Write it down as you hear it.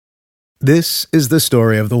This is the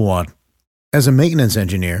story of the one. As a maintenance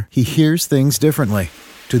engineer, he hears things differently.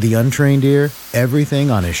 To the untrained ear,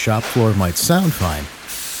 everything on his shop floor might sound fine,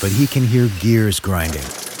 but he can hear gears grinding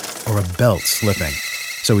or a belt slipping.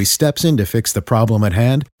 So he steps in to fix the problem at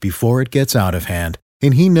hand before it gets out of hand.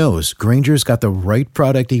 And he knows Grainger's got the right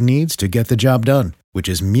product he needs to get the job done, which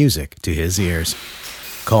is music to his ears.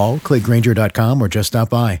 Call, click Grainger.com, or just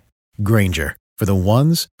stop by. Grainger, for the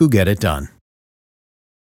ones who get it done.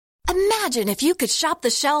 Imagine if you could shop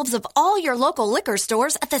the shelves of all your local liquor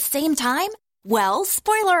stores at the same time. Well,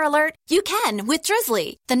 spoiler alert, you can with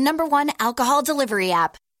Drizzly, the #1 alcohol delivery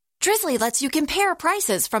app. Drizzly lets you compare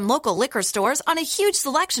prices from local liquor stores on a huge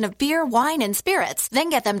selection of beer, wine, and spirits,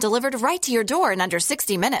 then get them delivered right to your door in under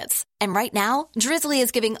 60 minutes. And right now, Drizzly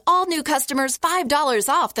is giving all new customers $5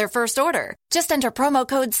 off their first order. Just enter promo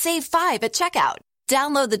code SAVE5 at checkout.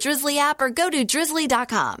 Download the Drizzly app or go to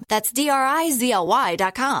drizzly.com. That's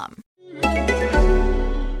DRIZLY.com.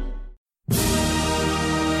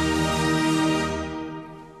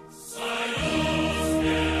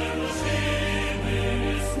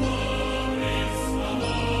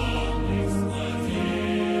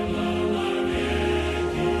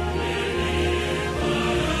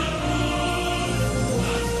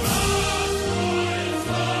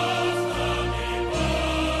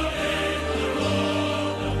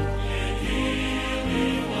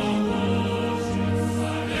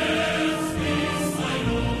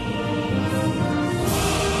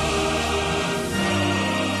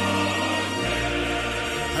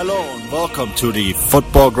 Hello and welcome to the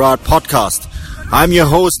Football Grad podcast. I'm your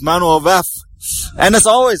host, Manuel Weff. And as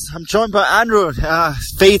always, I'm joined by Andrew.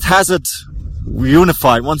 Fate has it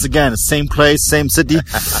unified once again. Same place, same city.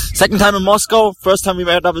 Second time in Moscow. First time we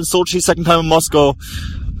met up in Sochi. Second time in Moscow.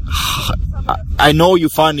 I know you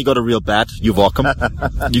finally got a real bat. You're welcome.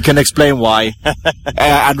 You can explain why.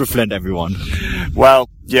 Andrew Flint, everyone. Well,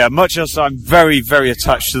 yeah, much as I'm very, very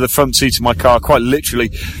attached to the front seat of my car, quite literally,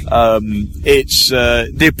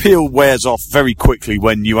 the appeal wears off very quickly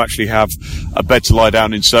when you actually have a bed to lie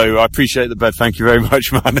down in. So I appreciate the bed. Thank you very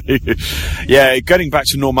much, Manu. Yeah, getting back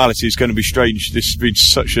to normality is going to be strange. This has been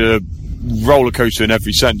such a roller coaster in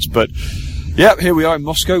every sense, but yeah, here we are in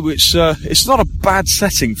Moscow. It's not a bad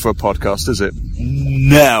setting for a podcast, is it?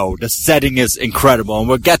 No, the setting is incredible, and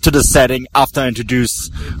we'll get to the setting after I introduce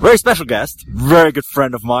a very special guest, very good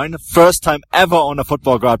friend of mine, first time ever on a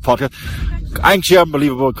Football Grad podcast. Actually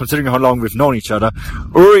unbelievable considering how long we've known each other.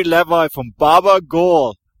 Uri Levi from Baba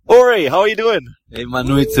Goal. Uri, how are you doing? Hey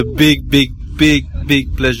Manu, it's a big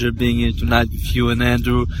pleasure being here tonight with you and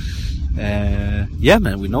Andrew. Yeah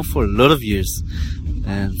man, we know for a lot of years.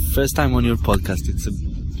 And first time on your podcast, it's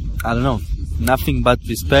nothing but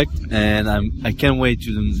respect, and I can't wait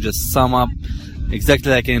to just sum up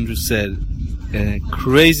exactly like Andrew said, a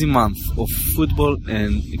crazy month of football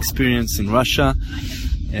and experience in Russia,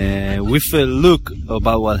 with a look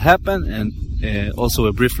about what happened and also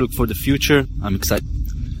a brief look for the future. I'm excited.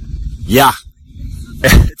 Yeah.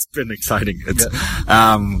 It's been exciting.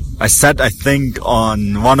 I said, I think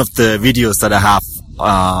on one of the videos that I have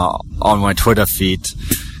on my Twitter feed,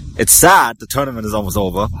 it's sad the tournament is almost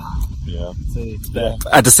over. Yeah.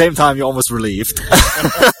 At the same time, you're almost relieved.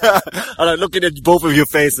 And I'm looking at both of your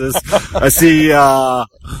faces. I see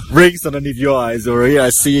rings underneath your eyes, or I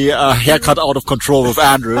see a haircut out of control with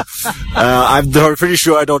Andrew. I'm pretty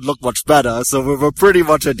sure I don't look much better, so we're pretty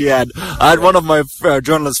much at the end. I had one of my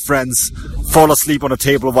journalist friends fall asleep on a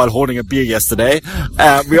table while holding a beer yesterday.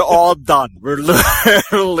 We're all done. We're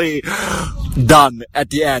literally done at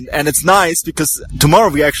the end, and it's nice because tomorrow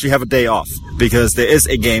we actually have a day off because there is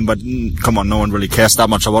a game, but come on, no one really cares that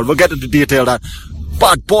much about it. We'll get into detail that.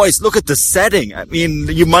 But boys, look at the setting. I mean,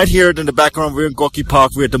 you might hear it in the background. We're in Gorky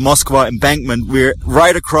Park. We're at the Moskva embankment. We're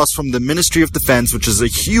right across from the Ministry of Defense, which is a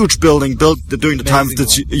huge building built during the time of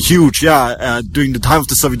the during the time of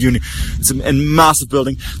the Soviet Union. It's a massive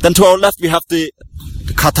building. Then to our left we have the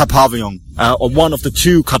Qatar pavilion, or one of the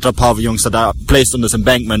two Qatar pavilions that are placed on this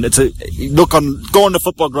embankment. Go on the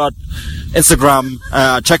Football Grad Instagram,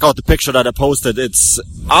 check out the picture that I posted. It's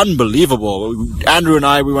unbelievable. Andrew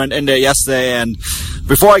and we went in there yesterday, and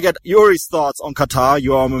before I get Yuri's thoughts on Qatar,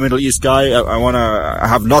 you are a Middle East guy. I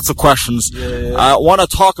have lots of questions. Yeah. I want to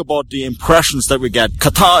talk about the impressions that we get.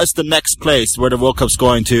 Qatar is the next place where the World Cup's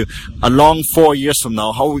going to. A long 4 years from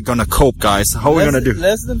now. How are we going to cope, guys? How are we going to do?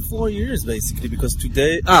 Less than 4 years, basically, because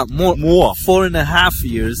today... More. 4.5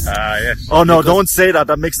 years. Yes. Oh, no, don't say that.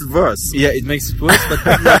 That makes it worse. Yeah, it makes it worse, but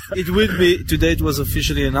it will be... Today it was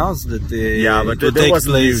officially announced that but it was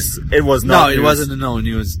news. It was not No, it wasn't no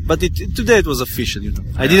news. But today it was official,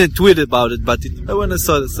 I didn't tweet about it, but when I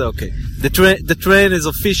saw it, I said, okay, the train is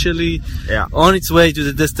officially on its way to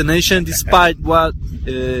the destination, despite what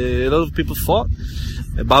a lot of people thought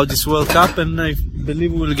about this World Cup, and I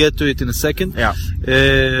believe we'll get to it in a second. Yeah.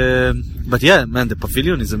 But yeah, man, the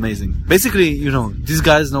pavilion is amazing. Basically, these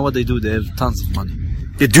guys know what they do. They have tons of money.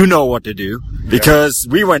 They do know what to do, because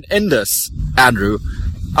we went in this, Andrew.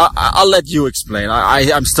 I'll let you explain.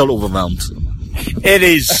 I'm still overwhelmed. It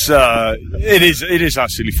is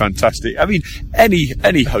absolutely fantastic. I mean,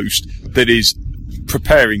 any host that is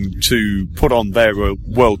preparing to put on their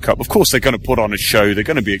World Cup, of course they're going to put on a show, they're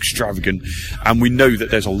going to be extravagant, and we know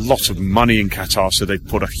that there's a lot of money in Qatar, so they've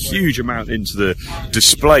put a huge amount into the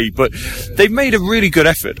display, but they've made a really good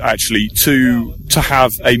effort actually to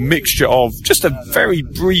have a mixture of just a very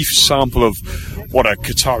brief sample of what a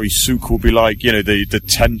Qatari souk will be like. The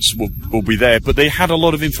tents will be there, but they had a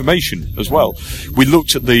lot of information as well. We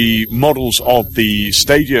looked at the models of the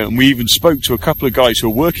stadium, and we even spoke to a couple of guys who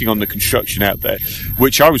are working on the construction out there,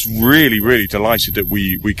 which I was really, really delighted that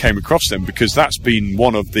we came across them, because that's been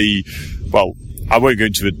one of the, well, I won't go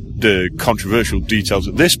into the controversial details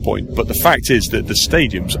at this point, but the fact is that the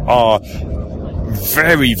stadiums are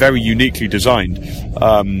very, very uniquely designed.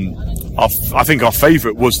 I think our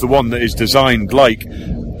favourite was the one that is designed like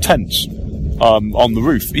tents on the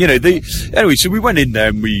roof. Anyway, so we went in there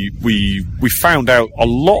and we found out a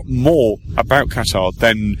lot more about Qatar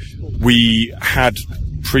than we had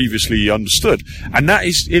previously understood, and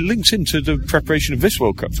it links into the preparation of this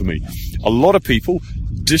World Cup for me. A lot of people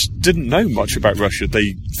just didn't know much about Russia.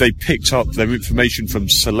 They picked up their information from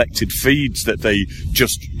selected feeds that they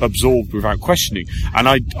just absorbed without questioning. And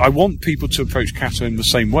I want people to approach Qatar in the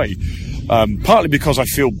same way. Partly because I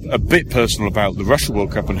feel a bit personal about the Russia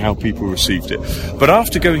World Cup and how people received it. But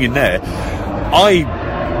after going in there,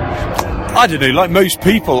 I don't know, like most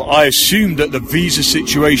people, I assumed that the visa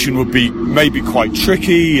situation would be maybe quite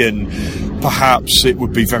tricky and perhaps it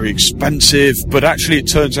would be very expensive, but actually it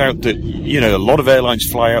turns out that, a lot of airlines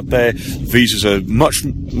fly out there, visas are much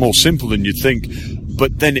more simple than you'd think,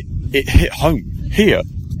 but then it hit home here.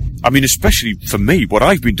 I mean, especially for me, what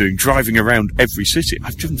I've been doing, driving around every city.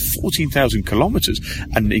 I've driven 14,000 kilometres,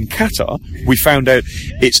 and in Qatar, we found out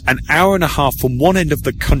it's an hour and a half from one end of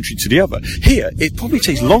the country to the other. Here, it probably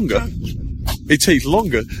takes longer. It takes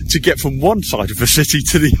longer to get from one side of the city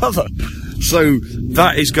to the other. So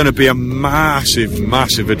that is going to be a massive,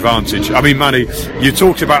 massive advantage. I mean, Manny, you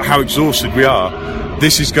talked about how exhausted we are.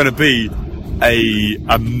 This is going to be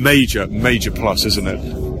a major, major plus, isn't it?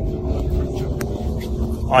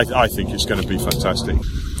 I think it's going to be fantastic.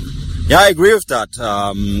 Yeah, I agree with that.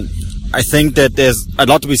 I think that there's a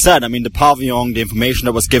lot to be said. I mean, the pavilion, the information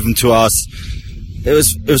that was given to us, it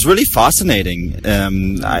was really fascinating.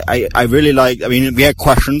 I really liked, we had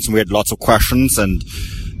questions, we had lots of questions, and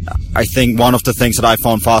I think one of the things that I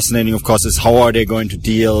found fascinating, of course, is how are they going to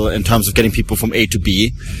deal in terms of getting people from A to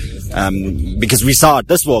B? Because we saw at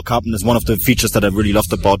this World Cup, and it's one of the features that I really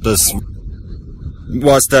loved about this,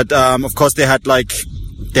 was that, of course, they had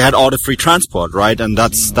all the free transport, right? And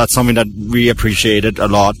that's something that we appreciated a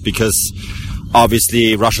lot, because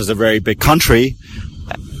obviously Russia's a very big country,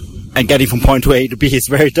 and getting from point to A to B is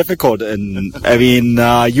very difficult. And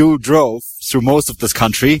you drove through most of this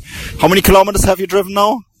country. How many kilometers have you driven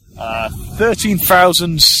now?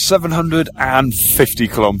 13,750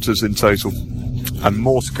 kilometers in total, and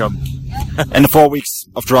more to come. In the 4 weeks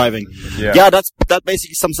of driving. Yeah, that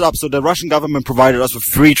basically sums it up. So the Russian government provided us with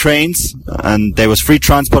free trains, and there was free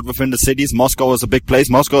transport within the cities. Moscow is a big place.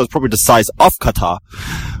 Moscow is probably the size of Qatar,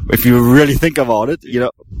 if you really think about it.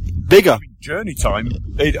 Bigger. Journey time.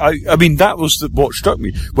 That was what struck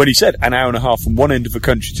me when he said an hour and a half from one end of the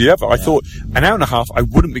country to the other. I thought an hour and a half, I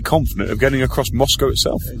wouldn't be confident of getting across Moscow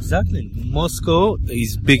itself. Exactly. Moscow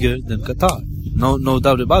is bigger than Qatar. No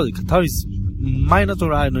doubt about it. Qatar is minor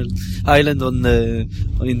island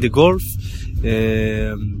in the Gulf,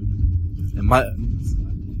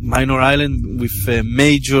 minor island with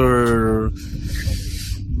major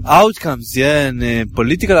outcomes, and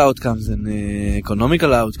political outcomes, and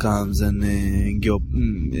economical outcomes, and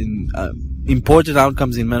important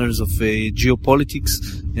outcomes in matters of geopolitics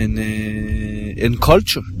and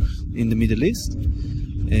culture in the Middle East.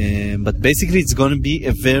 But basically it's going to be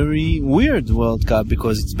a very weird World Cup,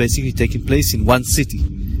 because it's basically taking place in one city,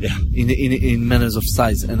 in manners of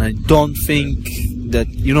size. And I don't think that,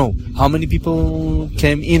 how many people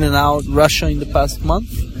came in and out Russia in the past month?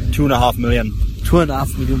 2.5 million.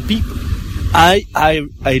 2.5 million people. I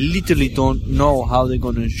literally don't know how they're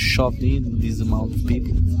going to shove in this amount of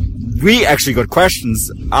people. We actually got questions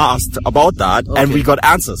asked about that, and we got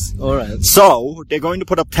answers. All right. So they're going to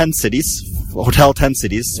put up 10 cities, hotel tent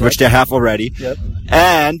cities, which they have already, Yep.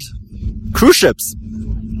 and cruise ships.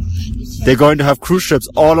 They're going to have cruise ships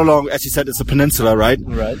all along, as you said, it's a peninsula, right?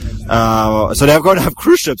 Right. So they're going to have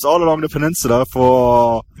cruise ships all along the peninsula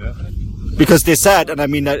because they said, and I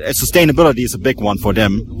mean, sustainability is a big one for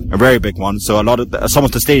them, a very big one. So some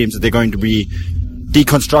of the stadiums, they're going to be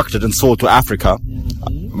deconstructed and sold to Africa,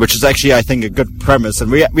 which is actually, I think, a good premise.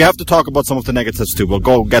 And we have to talk about some of the negatives too.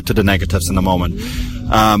 We'll get to the negatives in a moment.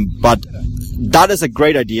 But that is a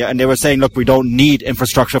great idea. And they were saying, look, we don't need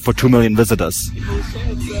infrastructure for 2 million visitors.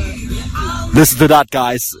 Listen to that,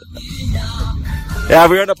 guys. Yeah,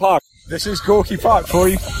 we're in the park. This is Gorky Park for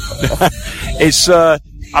you. It's, I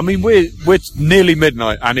mean, we're nearly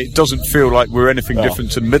midnight, and it doesn't feel like we're anything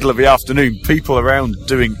different to the middle of the afternoon. People around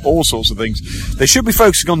doing all sorts of things. They should be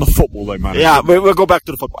focusing on the football, though, man. Yeah, we'll go back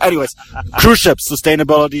to the football. Anyways, cruise ships,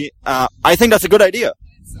 sustainability. I think that's a good idea.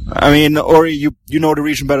 I mean, Ori, you know the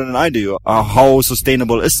region better than I do. How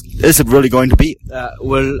sustainable is it really going to be?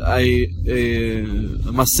 Well, I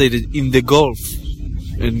must say that in the Gulf,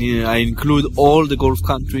 and I include all the Gulf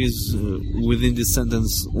countries within this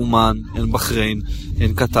sentence: Oman and Bahrain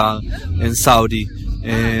and Qatar and Saudi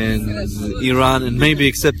and Iran, and maybe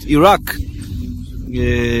except Iraq.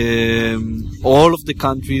 All of the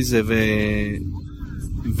countries have a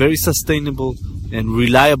very sustainable and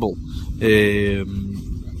reliable,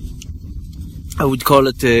 I would call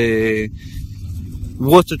it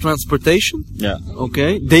water transportation. Yeah.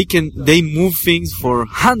 Okay. They move things for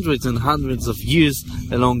hundreds and hundreds of years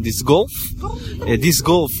along this Gulf. This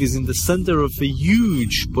Gulf is in the center of a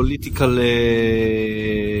huge political,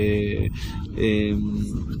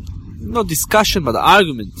 not discussion, but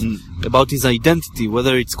argument about his identity,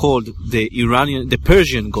 whether it's called the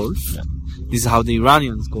Persian Gulf. Yeah. This is how the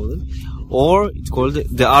Iranians call it, or it's called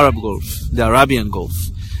the Arab Gulf, the Arabian Gulf.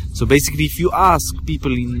 So basically, if you ask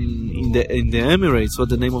people in the Emirates what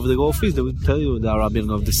the name of the Gulf is, they will tell you the Arabian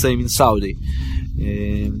Gulf. The same in Saudi.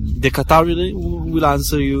 The Qataris will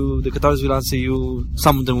answer you.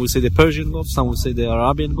 Some of them will say the Persian Gulf. Some will say the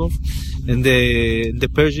Arabian Gulf. And the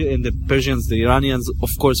Persians, the Iranians, of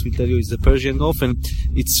course, will tell you it's the Persian Gulf. And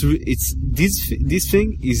this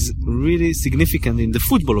thing is really significant in the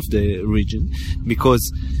football of the region,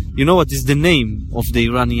 because you know what is the name of the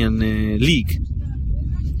Iranian league?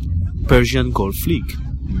 Persian Gulf League.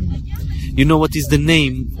 You know what is the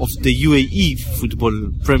name of the UAE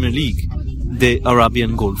Football Premier League? The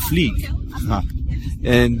Arabian Gulf League.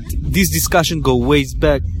 And this discussion goes way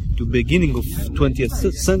back to beginning of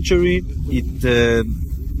 20th century.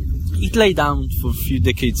 It lay down for a few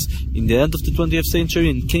decades in the end of the 20th century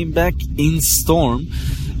and came back in storm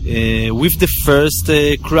with the first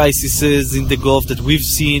crises in the Gulf that we've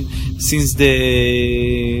seen since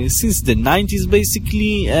the 90s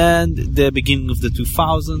basically, and the beginning of the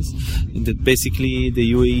 2000s, and that basically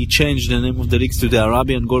the UAE changed the name of the leagues to the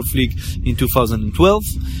Arabian Gulf League in 2012,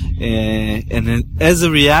 and as a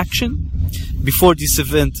reaction, before this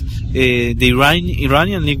event, the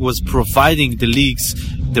Iranian league was providing the leagues,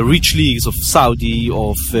 the rich leagues of Saudi,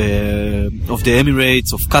 of the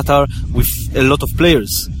Emirates, of Qatar, with a lot of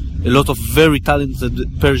players, a lot of very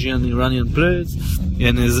talented Persian Iranian players.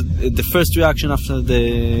 And the first reaction after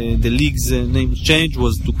the league's name change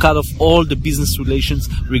was to cut off all the business relations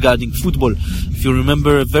regarding football. If you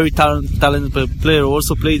remember, a very talented player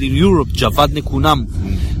also played in Europe, Javad Nekunam,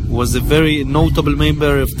 was a very notable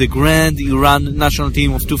member of the Grand Iran national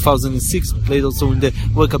team of 2006, played also in the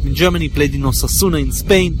World Cup in Germany, played in Osasuna in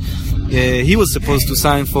Spain. He was supposed to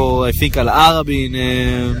sign for, I think, Al Arabi in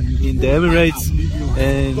the Emirates,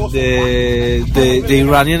 and the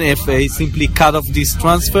Iranian FA simply cut off this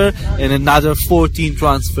transfer and another 14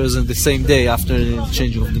 transfers on the same day after the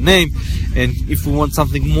changing of the name. And if we want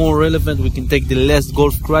something more relevant, we can take the last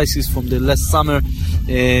Gulf crisis from the last summer,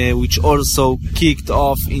 which also kicked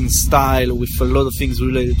off in style with a lot of things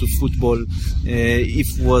related to football. It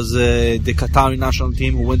was the Qatari national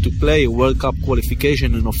team who went to play a World Cup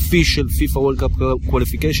qualification, an official FIFA World Cup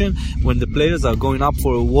qualification, when the players are going up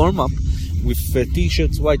for a warm-up with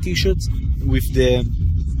t-shirts, white t-shirts, with the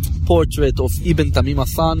portrait of Ibn Tamim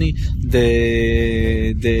Athani,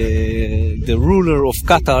 the ruler of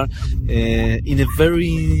Qatar, in a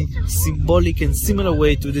very symbolic and similar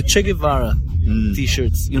way to the Che Guevara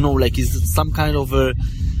t-shirts. You know, like is it some kind of a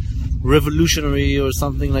revolutionary or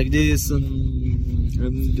something like this?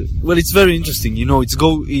 And well, it's very interesting. You know,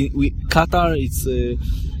 Qatar. It's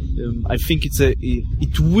I think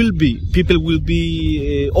people will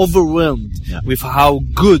be overwhelmed with how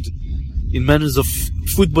good, in manners of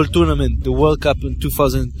football tournament, the World Cup in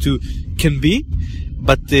 2002 can be,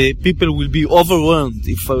 but the people will be overwhelmed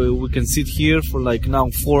if we can sit here for like now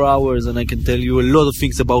 4 hours and I can tell you a lot of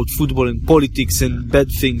things about football and politics and bad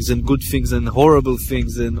things and good things and horrible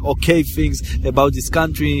things and okay things about this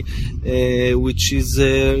country, which is,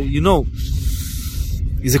 is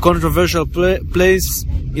a controversial place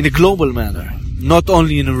in a global manner, not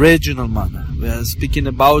only in a regional manner. We are speaking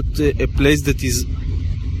about a place that is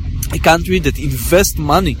a country that invests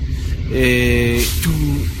money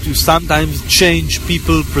to sometimes change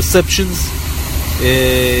people's perceptions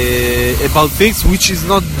about things, which is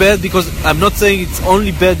not bad, because I'm not saying it's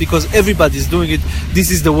only bad because everybody's doing it.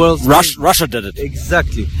 This is the world's Russia did it.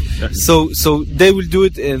 Exactly. So they will do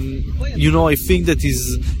it, and I think that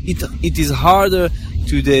it is harder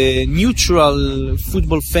to the neutral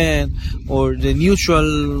football fan or the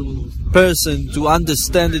neutral person to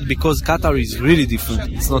understand it, because Qatar is really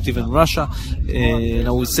different. It's not even Russia, and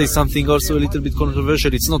I would say something also a little bit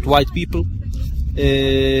controversial. It's not white people,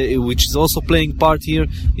 which is also playing part here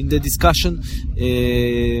in the discussion.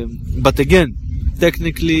 But again,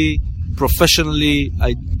 technically, professionally,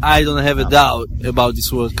 I don't have a doubt about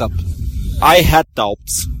this World Cup. I had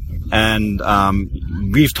doubts, and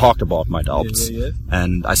we've talked about my doubts,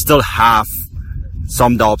 and I still have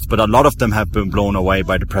some doubts, but a lot of them have been blown away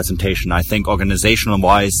by the presentation. I think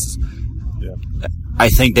organizational-wise, I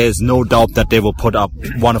think there's no doubt that they will put up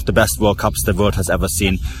one of the best World Cups the world has ever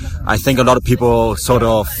seen. I think a lot of people sort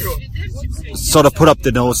of put up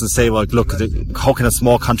the nose and say, well, look, how can a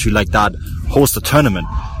small country like that host a tournament?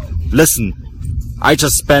 Listen, I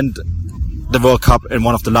just spent the World Cup in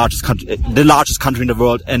one of the largest country in the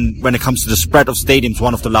world, and when it comes to the spread of stadiums,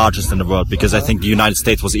 one of the largest in the world, because I think the United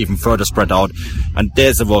States was even further spread out. And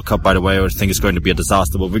there's a World Cup, by the way, I think it's going to be a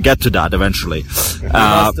disaster, but we'll get to that eventually.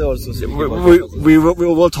 We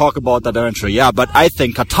will talk about that eventually, yeah. But I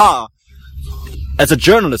think Qatar, as a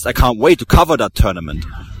journalist, I can't wait to cover that tournament,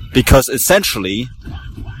 because essentially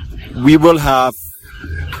we will have,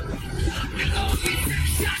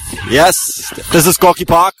 yes, this is Gorky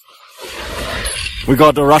Park. We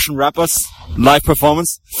got the Russian rappers, live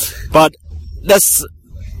performance. But that's,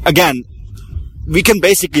 again, we can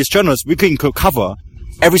basically, as journalists, we can cover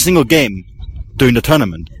every single game during the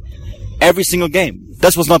tournament. Every single game.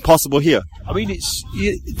 That was not possible here. I mean,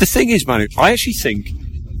 the thing is, Manu, I actually think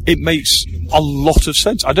it makes a lot of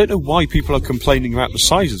sense. I don't know why people are complaining about the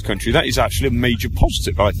size of the country. That is actually a major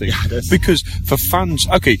positive, I think. Yeah, because for fans,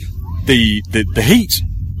 okay, the heat,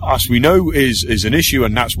 as we know, is an issue,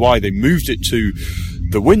 and that's why they moved it to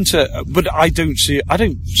the winter. But I don't see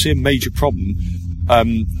a major problem.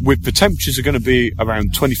 With the temperatures are going to be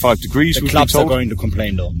around 25 degrees. The clubs are going to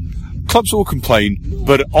complain, though. Clubs will complain,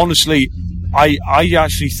 but honestly, I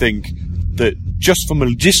actually think that just from a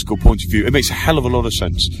logistical point of view, it makes a hell of a lot of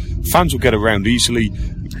sense. Fans will get around easily.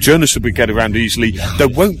 Journalists will get around easily. There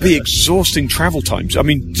won't be exhausting travel times. I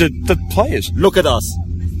mean, the players. Look at us.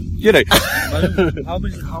 How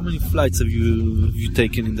many flights have you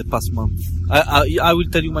taken in the past month? I will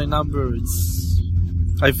tell you my number.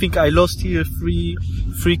 I think I lost here 3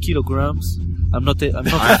 kilograms. I'm not a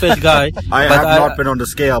fat guy. I have not been on the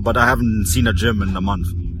scale, but I haven't seen a gym in a month.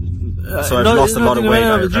 So I've lost a lot of weight.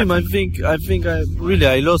 I think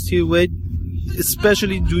I lost here weight,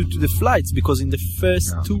 especially due to the flights, because in the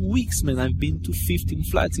first 2 weeks, man, I've been to 15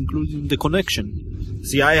 flights, including the connection.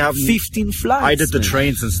 See, I have 15 flights. I did the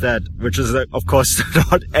trains instead, which is, of course,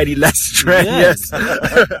 not any less strenuous.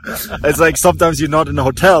 Yes. It's like sometimes you're not in a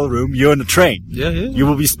hotel room, you're in a train. Yeah. You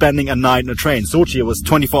will be spending a night in a train. Sochi was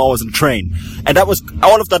 24 hours in a train. And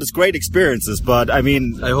all of that is great experiences, but I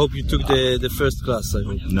mean... I hope you took the first class, I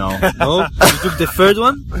hope. No. No? You took the third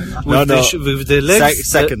one? No. With the legs?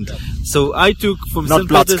 Second. So I took from St.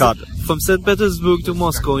 Petersburg to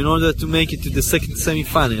Moscow in order to make it to the second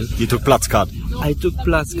semi-final. You took Platzkart. I took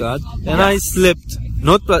Platzkart, and I slept.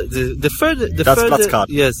 Not the third. That's Platzkart.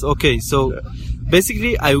 Yes. Okay. So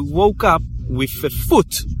basically, I woke up with a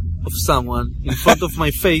foot of someone in front of my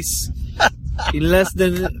face in less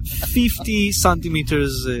than 50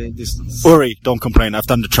 centimeters distance. Uri, don't complain. I've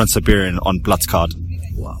done the Trans-Siberian on Platzkart.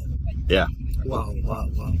 Wow. Yeah. Wow.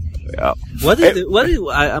 Yeah.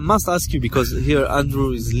 I must ask you, because here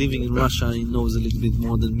Andrew is living in Russia. He knows a little bit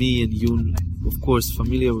more than me, and you, of course,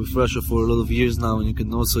 familiar with Russia for a lot of years now, and you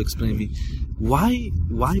can also explain me why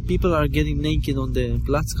people are getting naked on the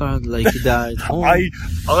Platzkart like that at home.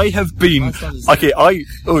 I have been okay.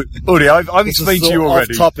 Uri, I've explained to you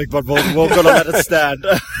already. Off topic, but we're going to let it stand.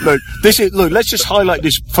 Look, let's just highlight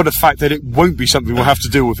this for the fact that it won't be something we'll have to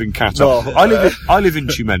deal with in Qatar. No. I live in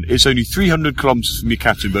Tyumen. It's only 300 kilometers from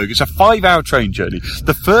Yekaterinburg. It's a 5-hour train journey.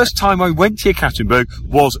 The first time I went to Yekaterinburg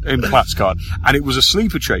was in Platzkart, and it was a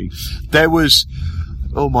sleeper train. There was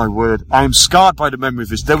Oh my word! I am scarred by the memory of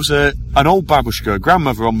this. There was an old babushka, a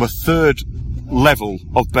grandmother, on the 3rd level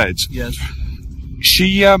of beds. Yes.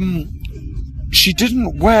 She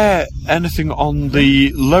didn't wear anything on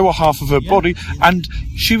the lower half of her body, and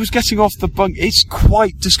she was getting off the bunk. It's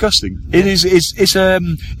quite disgusting. It is. It's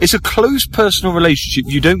a close personal relationship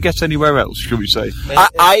you don't get anywhere else, shall we say?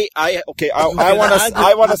 I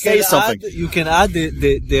want to say something. You can add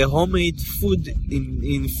the homemade food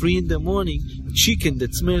in 3 in the morning, chicken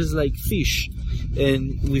that smells like fish,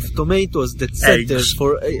 and with tomatoes that set there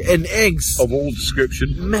for and eggs of all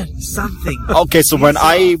description. Man, something. Okay, so when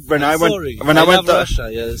I went Russia,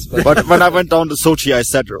 yes, but when I went down to Sochi, I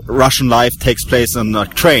said Russian life takes place on a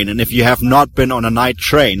train, and if you have not been on a night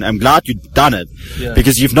train, I'm glad you've done it,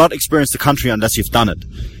 because you've not experienced the country unless you've done it.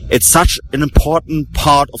 It's such an important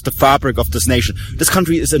part of the fabric of this nation. This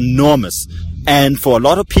country is enormous, and for a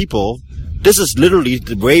lot of people, this is literally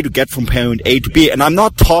the way to get from point A to B. And I'm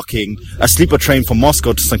not talking a sleeper train from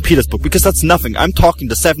Moscow to St. Petersburg, because that's nothing. I'm talking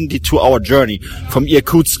the 72-hour journey from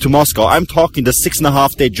Irkutsk to Moscow. I'm talking the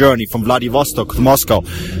 6.5-day journey from Vladivostok to Moscow.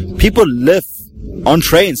 People live on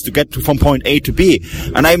trains to get from point A to B.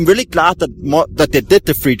 And I'm really glad that they did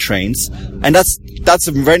the free trains. And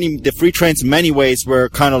the free trains in many ways were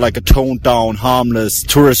kind of like a toned down, harmless,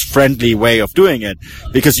 tourist friendly way of doing it.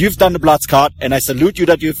 Because you've done the Platzkart, and I salute you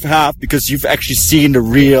that you have, because you've actually seen the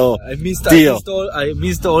real deal. I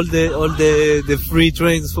missed all the free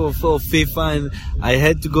trains for FIFA, and I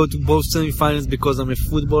had to go to both semi-finals because I'm a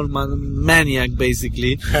football maniac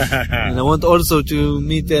basically. And I want also to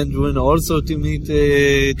meet Andrew, and also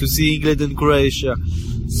to see England and Croatia.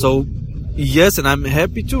 So yes, and I'm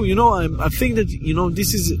happy too. I think that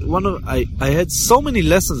this is one of I had so many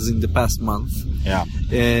lessons in the past month. Yeah.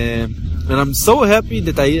 And I'm so happy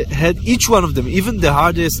that I had each one of them, even the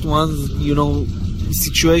hardest ones.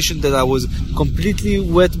 Situation that I was completely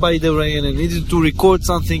wet by the rain and needed to record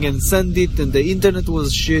something and send it, and the internet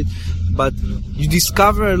was shit. But you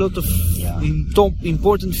discover a lot of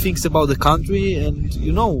important things about the country, and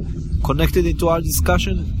connected into our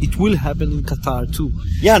discussion, it will happen in Qatar too.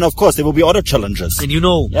 Yeah, and of course there will be other challenges. And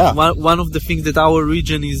one of the things that our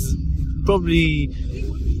region is probably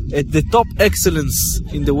at the top excellence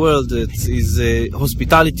in the world is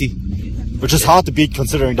hospitality, which is hard to beat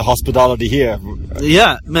considering the hospitality here.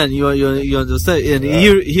 Yeah, man, you understand. And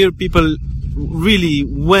here people really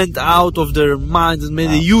went out of their minds and made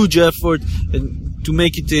a huge effort and to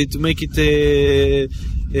make it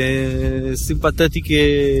a sympathetic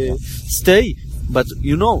stay. But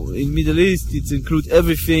in Middle East it includes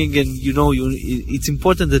everything, and it's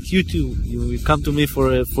important that you come to me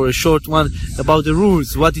for a short one about the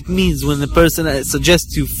rules, what it means when a person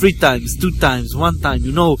suggests you 3 times, 2 times, 1 time,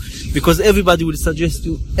 because everybody will suggest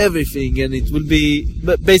you everything, and it will be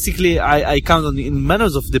basically I count on the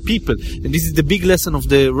manners of the people, and this is the big lesson of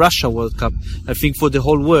the Russia World Cup, I think, for the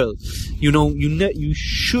whole world. You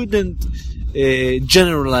shouldn't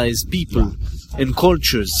generalize people and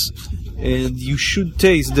cultures. And you should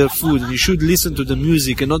taste their food, and you should listen to the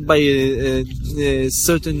music, and not by a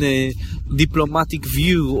certain diplomatic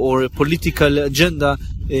view or a political agenda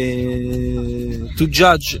to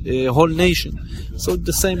judge a whole nation. So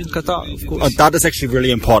the same in Qatar, of course. That is actually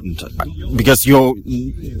really important, because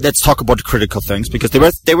let's talk about the critical things, because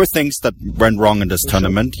there were things that went wrong in this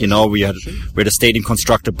tournament. We had a stadium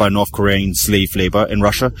constructed by North Korean slave labor in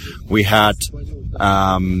Russia. We had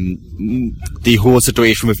the whole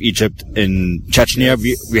situation with Egypt in Chechnya.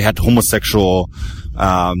 We had homosexual,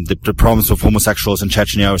 the problems with homosexuals in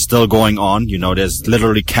Chechnya are still going on. There's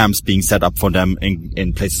literally camps being set up for them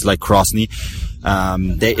in places like Grozny.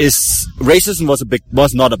 Racism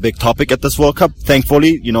was not a big topic at this World Cup.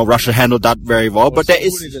 Thankfully, Russia handled that very well. But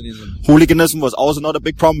hooliganism was also not a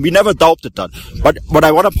big problem. We never doubted that. But what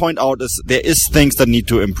I want to point out is there is things that need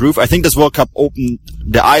to improve. I think this World Cup opened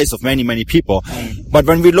the eyes of many, many people. But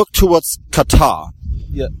when we look towards Qatar,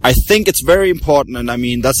 I think it's very important. And I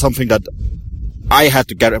mean, that's something that I had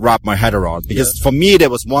to wrap my head around, because for me, there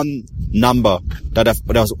was one number that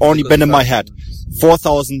has only been in my head: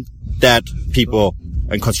 4,000 dead people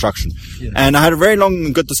in construction. And I had a very long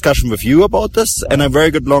and good discussion with you about this, and a very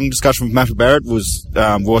good long discussion with Matthew Barrett, who was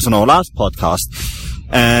on our last podcast.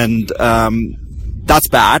 And that's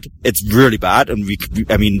bad. It's really bad, and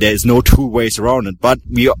there's no 2 ways around it. But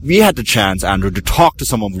we had the chance, Andrew, to talk to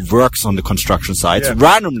someone who works on the construction sites.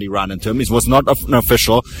 Randomly ran into him. He was not an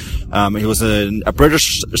official. He was a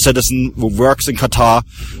British citizen who works in Qatar.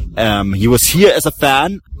 He was here as a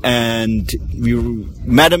fan, and we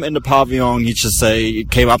met him in the pavilion. He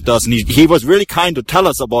came up to us, and he was really kind to tell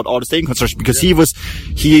us about all the stadium construction, because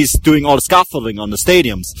he's doing all the scaffolding on the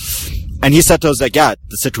stadiums. And he said to us, like, yeah,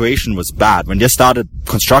 the situation was bad. When they started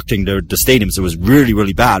constructing the stadiums, it was really,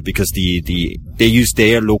 really bad because they used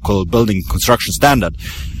their local building construction standard.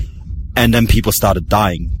 And then people started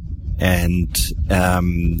dying. And,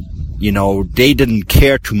 they didn't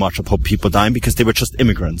care too much about people dying because they were just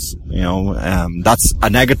immigrants. That's a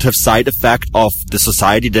negative side effect of the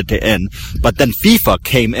society that they're in. But then FIFA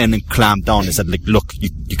came in and clamped down and said, like, look,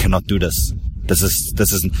 you cannot do this. This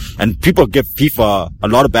isn't, and people give FIFA a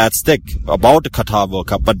lot of bad stick about the Qatar World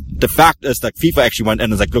Cup, but the fact is that FIFA actually went in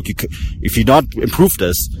and was like, look, if you don't improve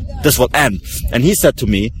this will end. And he said to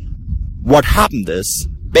me, what happened is,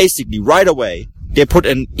 basically right away, they put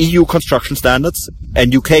in EU construction standards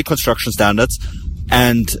and UK construction standards,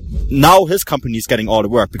 and now his company is getting all the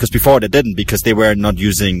work, because before they didn't, because they were not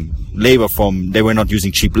using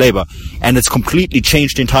cheap labor, and it's completely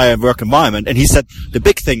changed the entire work environment. And he said the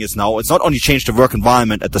big thing is now, it's not only changed the work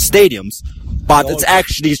environment at the stadiums, but it's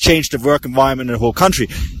actually changed the work environment in the whole country.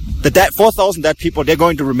 The 4,000 dead people, they're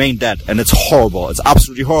going to remain dead, and it's horrible. It's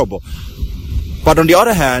absolutely horrible. But on the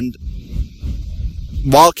other hand,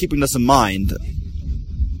 while keeping this in mind,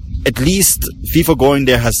 at least FIFA going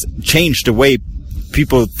there has changed the way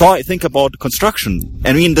people think about construction.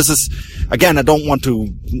 I mean, this is, again, I don't want to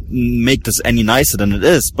make this any nicer than it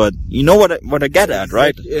is, but you know what I get at,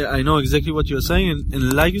 right? I know exactly what you're saying,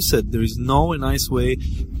 and like you said, there is no nice way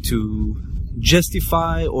to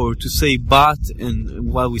justify or to say but,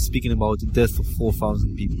 and while we're speaking about the death of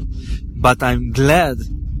 4,000 people. But I'm glad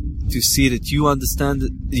to see that you understand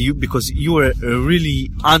because you were really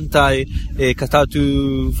anti Qatar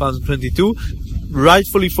 2022,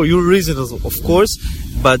 rightfully for your reasons, of course,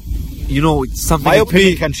 but it's something. My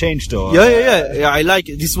opinion can change, though. Yeah. I like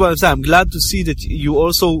it. This is what I'm saying. I'm glad to see that you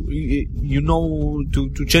also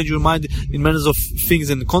to change your mind in manners of things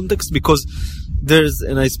and context, because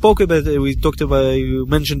and I spoke about it, you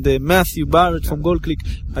mentioned Matthew Barrett from GoalClick.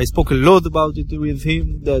 I spoke a lot about it with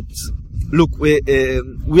him, that look,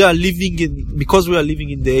 we are living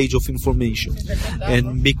in the age of information,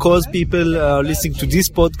 and because people are listening to this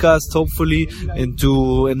podcast, hopefully, and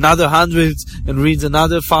to another hundreds, and reads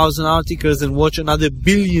another 1,000 articles and watch another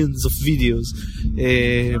billions of videos,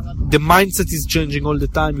 the mindset is changing all the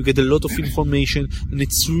time. You get a lot of information, and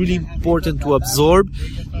it's really important to absorb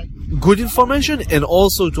good information, and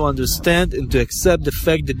also to understand and to accept the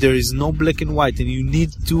fact that there is no black and white, and you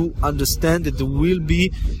need to understand that there will be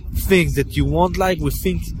things that you won't like with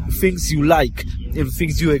things you like, and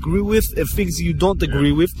things you agree with and things you don't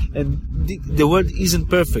agree with, and the world isn't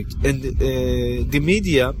perfect, and the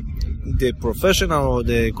media, the professional or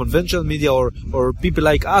the conventional media, or people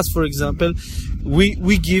like us, for example,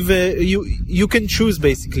 we give you can choose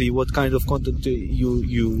basically what kind of content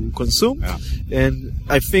you consume. Yeah. And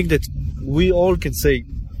I think that we all can say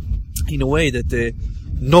in a way that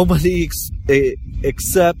nobody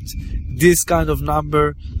accept this kind of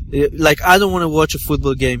number. Like, I don't want to watch a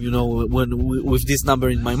football game, with this number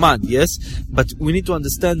in my mind, yes, but we need to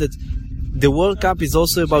understand that the World Cup is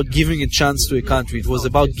also about giving a chance to a country. It was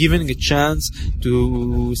about giving a chance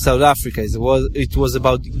to South Africa. It was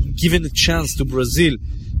about giving a chance to Brazil,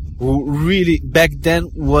 who really back then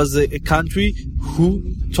was a country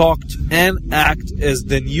who talked and acted as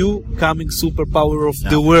the new coming superpower of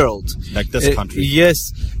the world. Like this country.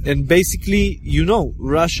 Yes, and basically,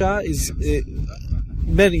 Russia is.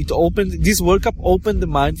 This World Cup opened the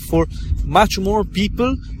mind for much more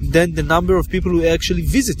people than the number of people who actually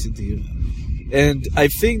visited here. And I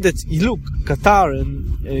think that, look, Qatar,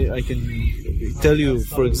 and I can tell you,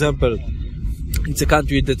 for example, it's a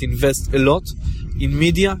country that invests a lot in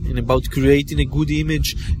media and about creating a good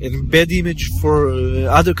image and bad image for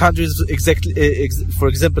other countries. For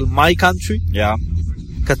example, my country. Yeah.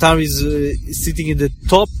 Qatar is sitting in the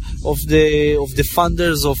top of the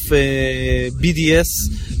funders of BDS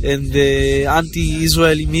and the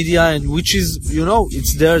anti-Israeli media, and which is,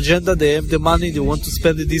 it's their agenda. They have the money, they want to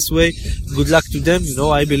spend it this way. Good luck to them.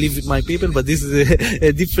 I believe in my people, but this is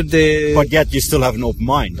a different. But yet you still have an open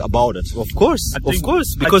mind about it. Of course,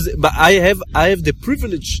 but I have the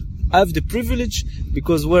privilege. I have the privilege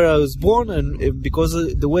because where I was born and because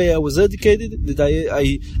of the way I was educated, that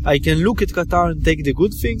I can look at Qatar and take the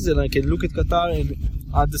good things, and I can look at Qatar and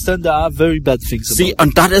understand there are very bad things. See,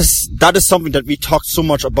 and that is something that we talked so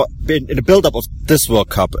much about in the build-up of this World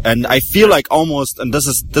Cup, and I feel like almost, and this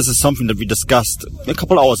is something that we discussed a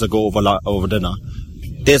couple hours ago over dinner.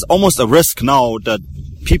 There's almost a risk now that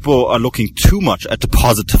people are looking too much at the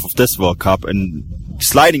positive of this World Cup and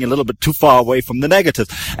sliding a little bit too far away from the negative.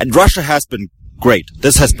 And Russia has been great.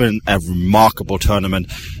 This has been a remarkable tournament.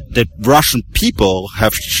 The Russian people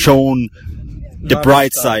have shown the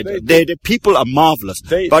bright side. The people are marvelous.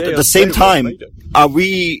 But at the same time, are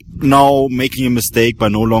we now making a mistake by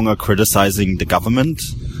no longer criticizing the government?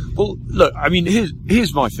 Well, look, I mean,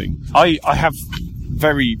 here's my thing. I have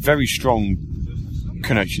very, very strong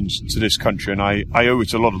connections to this country, and I owe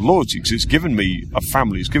it a lot of loyalty because it's given me a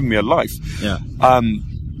family, it's given me a life. Yeah.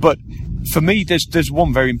 But for me, there's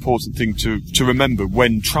one very important thing to remember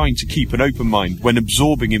when trying to keep an open mind, when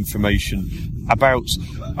absorbing information about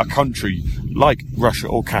a country like Russia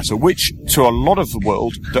or Qatar, which to a lot of the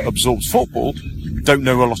world that absorbs football don't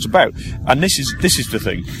know a lot about. And this is the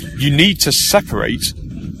thing. You need to separate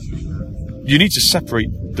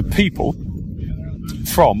the people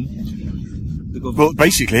from, well,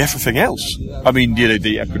 basically everything else. I mean, you know,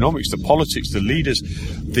 the economics, the politics, the leaders,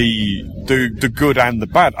 the good and the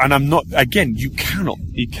bad. And I'm not, again, you cannot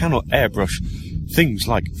airbrush things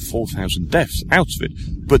like 4,000 deaths out of it.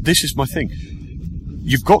 But this is my thing.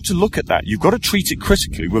 You've got to look at that. You've got to treat it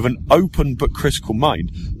critically with an open but critical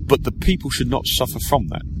mind. But the people should not suffer from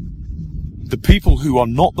that. The people who are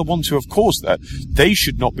not the ones who have caused that, they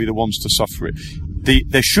should not be the ones to suffer it.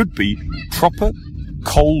 There should be proper,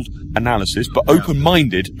 cold analysis, but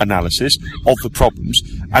open-minded analysis of the problems.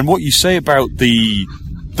 And what you say about the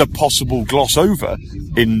possible gloss over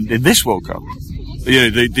in this World Cup, you know,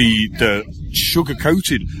 the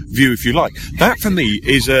sugar-coated view, if you like, that for me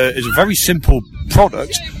is a very simple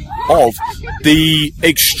product of the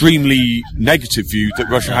extremely negative view that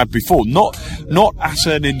Russia had before. Not as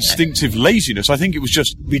an instinctive laziness. I think it was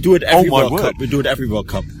just, we do it every World Cup. We do it every World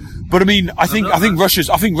Cup. But I mean, I think Russia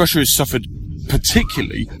has suffered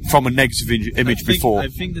particularly from a negative image before. I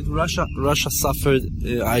think that Russia suffered.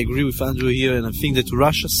 I agree with Andrew here, and I think that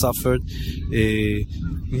Russia suffered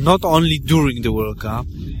not only during the World Cup,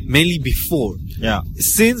 mainly before. Yeah.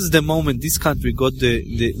 Since the moment this country got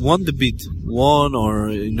won the bid,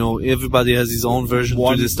 everybody has his own version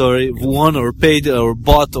to the story. Won or paid or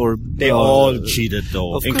bought or they all cheated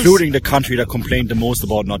though, including the country that complained the most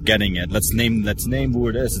about not getting it. Let's name who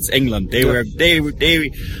it is. It's England.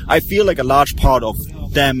 I feel like a large part of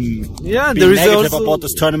them being negative about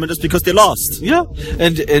this tournament is because they lost. Yeah,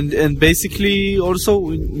 and basically also,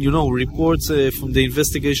 reports from the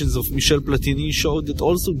investigations of Michel Platini showed that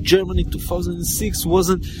also Germany 2006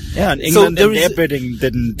 wasn't. Yeah, and England and their bidding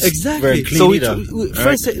didn't. Exactly. Clean So either.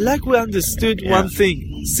 First, like we understood one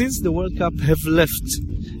thing, since the World Cup have left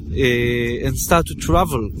and start to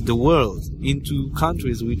travel the world into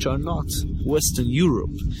countries which are not Western Europe,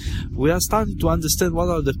 we are starting to understand what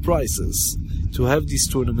are the prices to have this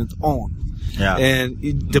tournament on. Yeah. And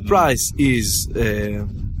the price is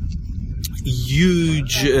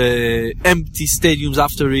huge empty stadiums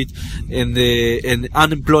after it, and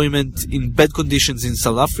unemployment in bad conditions in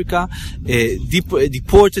South Africa,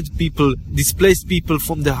 deported people, displaced people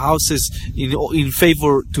from their houses in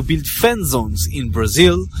favor to build fan zones in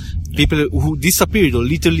Brazil, people who disappeared or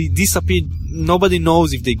literally disappeared. Nobody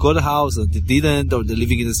knows if they got a house or they didn't, or they're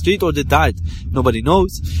living in the street or they died. Nobody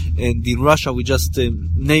knows. And in Russia, we just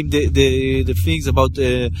named the things about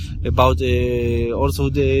also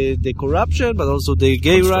the corruption, but also the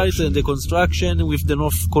gay rights and the construction with the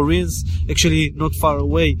North Koreans. Actually, not far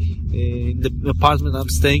away in the apartment I'm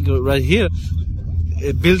staying right here,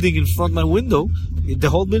 a building in front of my window, the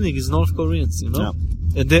whole building is North Koreans. Yeah.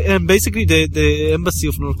 And basically the embassy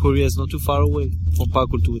of North Korea is not too far away from Park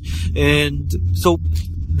Kultur. And so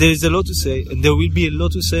there is a lot to say, and there will be a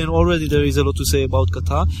lot to say, and already there is a lot to say about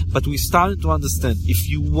Qatar, but we started to understand, if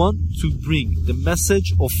you want to bring the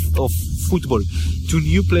message of football to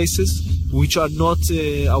new places, which are not,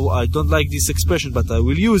 I don't like this expression, but I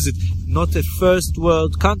will use it, not a first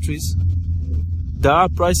world countries, there are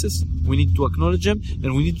prices. We need to acknowledge them,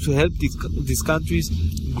 and we need to help these countries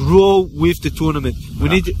grow with the tournament. We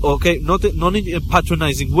need, not in a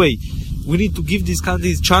patronizing way. We need to give these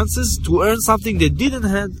countries chances to earn something they didn't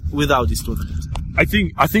have without this tournament. I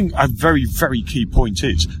think a very, very key point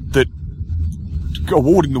is that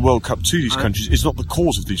awarding the World Cup to these countries is not the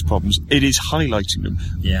cause of these problems. It is highlighting them,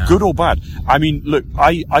 good or bad. I mean, look,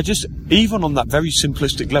 I just, even on that very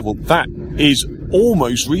simplistic level, that is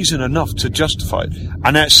almost reason enough to justify it.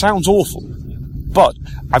 And it sounds awful, but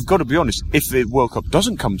I've got to be honest, if the World Cup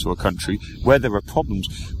doesn't come to a country where there are problems,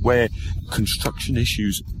 where construction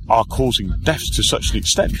issues are causing deaths to such an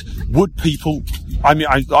extent, would people, I mean,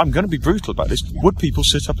 I'm going to be brutal about this, would people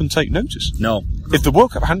sit up and take notice? No. If the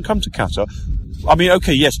World Cup hadn't come to Qatar, I mean,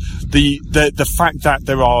 okay, yes, the fact that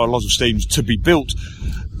there are a lot of stadiums to be built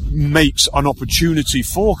makes an opportunity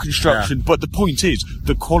for construction, but the point is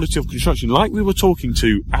the quality of construction. Like we were talking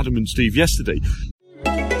to Adam and Steve yesterday.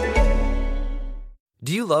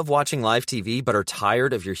 Do you love watching live TV but are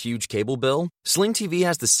tired of your huge cable bill? Sling TV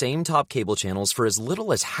has the same top cable channels for as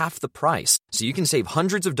little as half the price, so you can save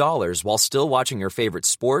hundreds of dollars while still watching your favorite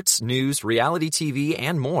sports, news, reality TV,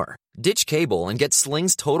 and more. Ditch cable and get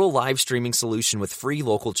Sling's total live streaming solution with free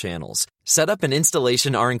local channels. Setup and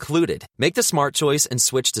installation are included. Make the smart choice and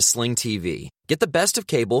switch to Sling TV. Get the best of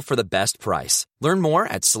cable for the best price. Learn more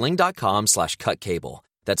at sling.com/cutcable.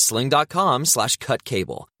 That's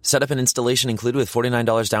sling.com/cutcable. Setup and installation included with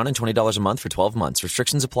 $49 down and $20 a month for 12 months.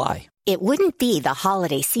 Restrictions apply. It wouldn't be the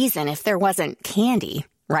holiday season if there wasn't candy,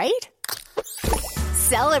 right?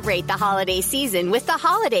 Celebrate the holiday season with the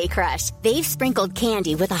Holiday Crush. They've sprinkled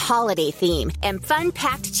candy with a holiday theme and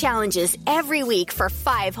fun-packed challenges every week for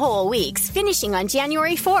 5 whole weeks, finishing on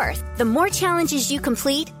January 4th. The more challenges you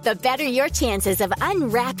complete, the better your chances of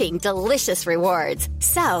unwrapping delicious rewards.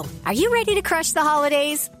 So, are you ready to crush the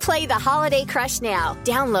holidays? Play the Holiday Crush now.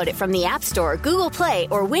 Download it from the App Store, Google Play,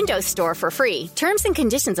 or Windows Store for free. Terms and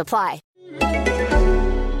conditions apply.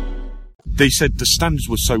 They said the standards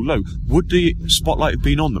were so low. Would the spotlight have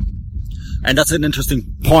been on them? And that's an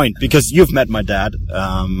interesting point, because you've met my dad.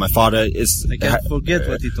 My father is... I can't forget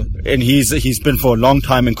what he told me. And he's been for a long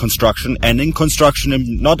time in construction,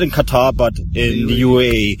 not in Qatar, but in the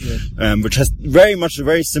UAE, which has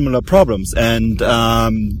very similar problems. And,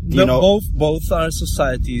 both are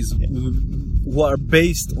societies who are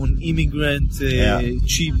based on immigrant,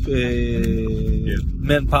 cheap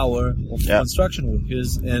manpower of construction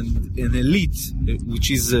workers, and an elite, which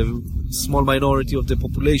is a small minority of the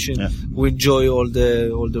population, who enjoy all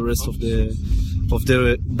the rest of their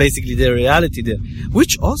basically their reality there,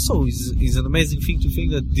 which also is an amazing thing to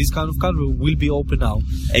think that this kind of country will be open now.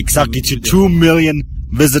 Exactly, to 2 million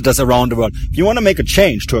visitors around the world. If you want to make a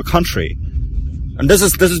change to a country, and this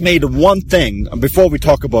is made one thing, before we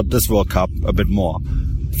talk about this World Cup a bit more,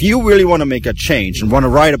 if you really want to make a change and want to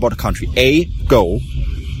write about a country, go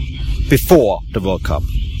before the World Cup,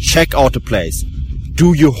 check out the place,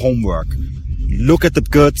 do your homework, look at the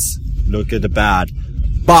goods, look at the bad,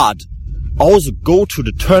 but also go to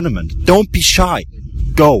the tournament. Don't be shy.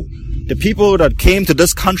 Go. The people that came to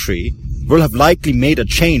this country will have likely made a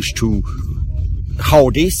change to how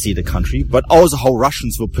they see the country, but also how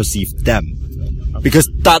Russians will perceive them. Because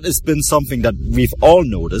that has been something that we've all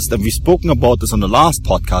noticed, and we've spoken about this on the last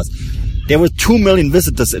podcast. There were 2 million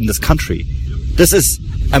visitors in this country. This is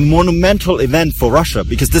a monumental event for Russia,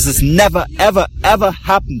 because this has never, ever, ever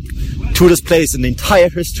happened to this place in the entire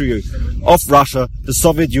history of Russia, the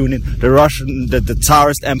Soviet Union, the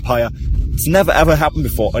Tsarist Empire. It's never, ever happened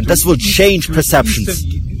before, and this will change perceptions.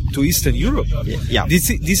 To Eastern Europe. Yeah. This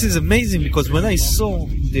is amazing, because when I saw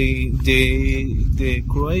the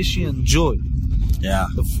Croatian joy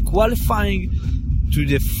of qualifying to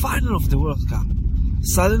the final of the World Cup,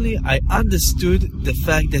 suddenly I understood the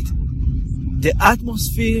fact that the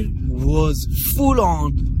atmosphere was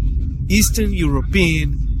full-on Eastern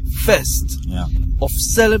European fest of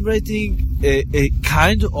celebrating a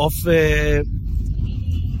kind of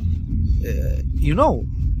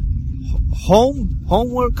home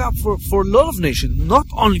World Cup for a lot of nations, not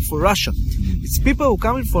only for Russia. It's people who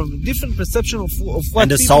coming from a different perception of what.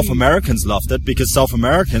 And the South Americans loved it, because South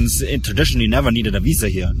Americans traditionally never needed a visa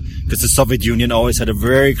here, because the Soviet Union always had a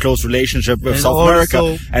very close relationship with South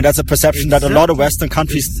America, and that's a perception that a lot of Western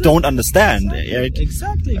countries don't understand.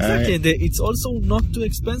 Exactly. It's also not too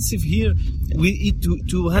expensive here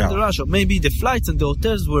to handle Russia. Maybe the flights and the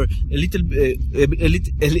hotels were a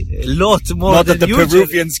lot more. Not that the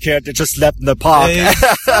Peruvians cared; they just slept in the park.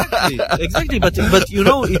 Exactly. But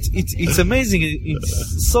it's amazing.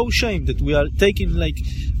 It's so shame that we are taking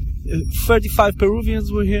 35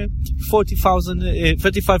 Peruvians were here,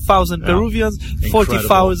 35,000 Peruvians,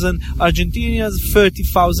 40,000 Argentinians,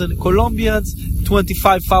 30,000 Colombians,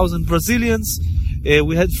 25,000 Brazilians.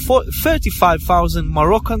 We had 35,000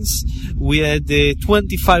 Moroccans. We had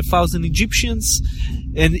 25,000 Egyptians.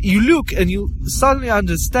 And you look and you suddenly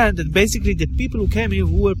understand that basically the people who came here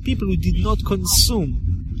were people who did not consume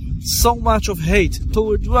so much of hate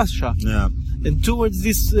toward Russia and towards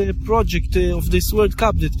this project of this World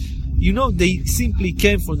Cup, that they simply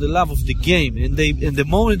came for the love of the game. And the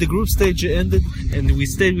moment the group stage ended and we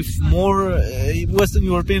stayed with more Western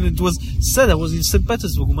European, it was sad. I was in St.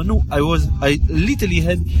 Petersburg, Manu. I literally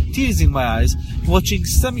had tears in my eyes watching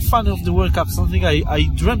semi-final of the World Cup, something I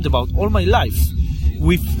dreamt about all my life,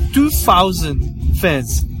 with 2,000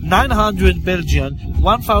 fans, 900 Belgian,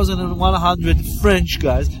 1,100 French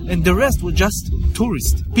guys, and the rest were just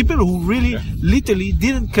tourists. People who really, literally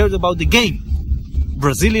didn't care about the game.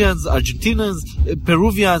 Brazilians, Argentinians,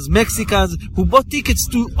 Peruvians, Mexicans, who bought tickets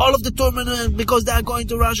to all of the tournament because they are going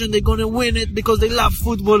to Russia and they're going to win it because they love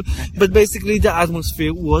football. But basically the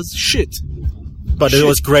atmosphere was shit. But it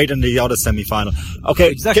was great in the other semi-final.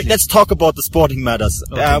 Okay, Exactly. Let's talk about the sporting matters.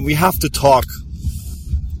 Okay. We have to talk,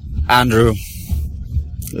 Andrew.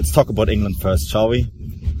 Let's talk about England first, shall we?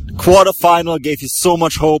 Quarterfinal gave you so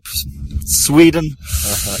much hope. Sweden.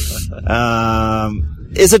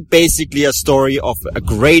 Is it basically a story of a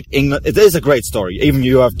great England? It is a great story. Even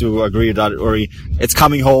you have to agree with that, Uri. It's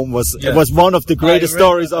coming home it was one of the greatest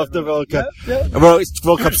stories of the World Cup.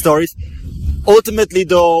 World Cup stories. Ultimately,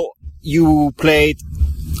 though, you played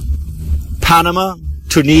Panama,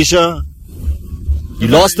 Tunisia. You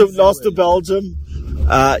lost to Belgium.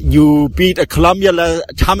 You beat a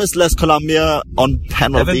Thomas-less Colombia on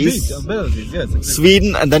penalties.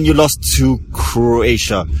 Sweden, and then you lost to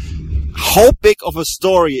Croatia. How big of a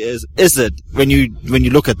story is it when you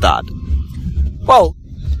look at that? Well,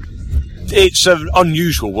 it's an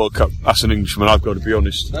unusual World Cup as an Englishman, I've got to be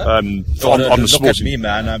honest. On the look sporting, at me,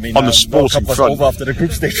 man. I mean, on the sporting World Cup was front, over after the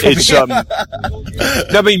group stage. it's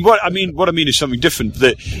what I mean is something different.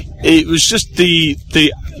 That it was just the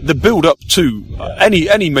build up to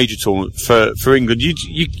any major tournament for England.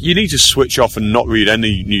 You need to switch off and not read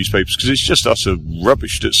any newspapers because it's just utter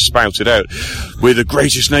rubbish that's spouted out. We're the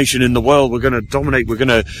greatest nation in the world. We're going to dominate. We're going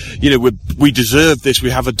to, we deserve this.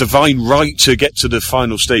 We have a divine right to get to the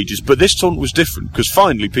final stages. But this tournament was different because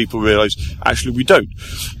finally people realised actually we don't.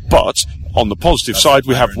 But on the positive side,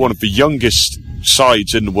 we have one of the youngest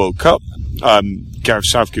sides in the World Cup. Gareth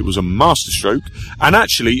Southgate was a masterstroke, and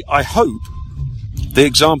actually, I hope the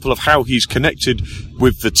example of how he's connected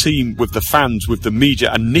with the team, with the fans, with the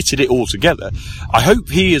media, and knitted it all together. I hope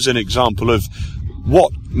he is an example of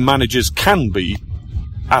what managers can be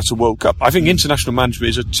at a World Cup. I think international management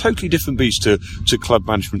is a totally different beast to club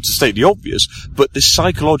management, to state the obvious, but the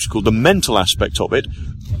psychological, the mental aspect of it,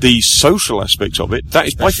 the social aspect of it, that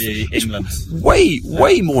is England.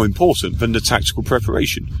 way more important than the tactical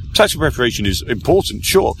preparation. Tactical preparation is important,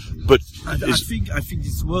 sure, but I think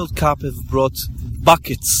this World Cup has brought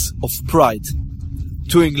buckets of pride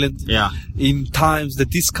to England. Yeah. In times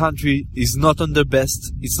that this country is not on their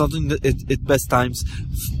best, it's not in at best times,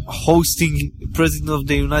 hosting President of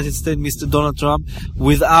the United States, Mr. Donald Trump,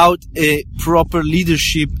 without a proper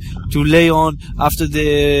leadership to lay on after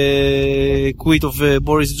the quit of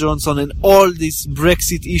Boris Johnson and all this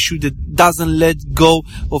Brexit issue that doesn't let go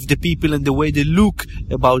of the people and the way they look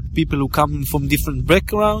about people who come from different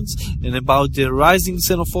backgrounds, and about the rising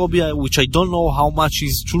xenophobia, which I don't know how much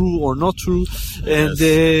is true or not true. And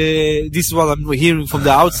this is what I'm hearing from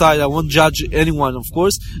the outside. I won't judge anyone, of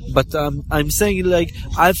course, but I'm saying, like,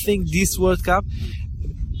 I think this World Cup,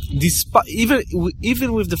 despite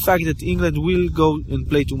even with the fact that England will go and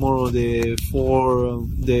play tomorrow third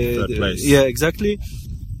place. Yeah, exactly.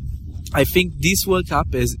 I think this World Cup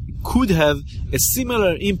could have a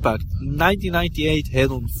similar impact 1998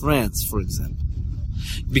 had on France, for example.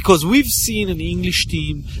 Because we've seen an English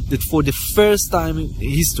team that for the first time in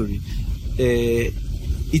history,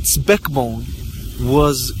 its backbone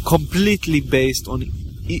was completely based on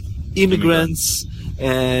immigrants.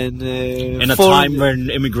 And in a time when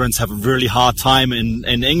immigrants have a really hard time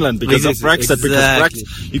in England because of Brexit. Exactly. Because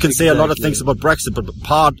Brexit, you can say a lot of things about Brexit, but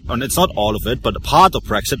and it's not all of it, but a part of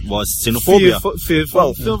Brexit was xenophobia. Fear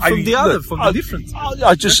from the difference.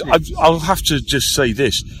 I'll have to just say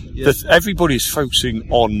this: that everybody is focusing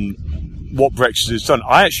on what Brexit has done.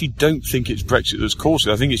 I actually don't think it's Brexit that's caused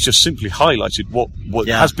it. I think it's just simply highlighted what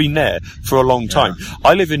has been there for a long time.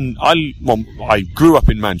 I grew up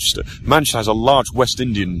in Manchester. Manchester has a large West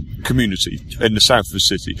Indian community in the south of the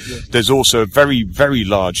city. There's also a very, very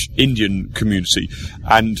large Indian community,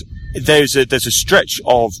 and there's a stretch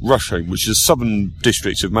of Rusholme, which is a southern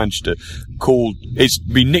district of Manchester, it's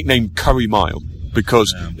been nicknamed Curry Mile,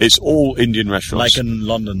 because it's all Indian restaurants. Like in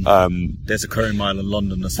London. There's a Curry Mile in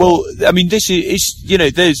London as well. Well, I mean, this is,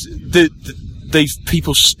 there's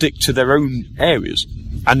people stick to their own areas,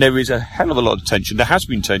 and there is a hell of a lot of tension. There has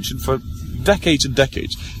been tension for decades and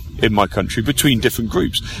decades in my country between different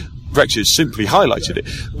groups. Brexit has simply highlighted it.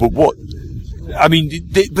 But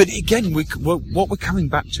but again, what we're coming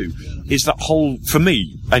back to is that whole, for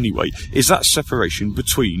me anyway, is that separation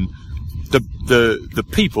between the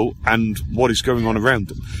people and what is going on around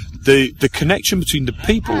them. The connection between the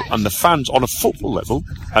people and the fans on a football level,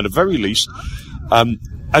 at the very least,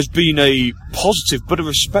 has been a positive but a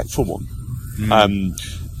respectful one.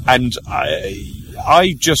 And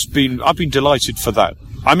I've been delighted for that.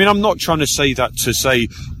 I mean, I'm not trying to say that to say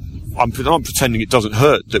I'm pretending it doesn't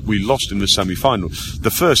hurt that we lost in the semi-final.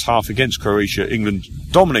 The first half against Croatia, England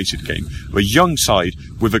dominated the game. A young side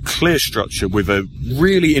with a clear structure, with a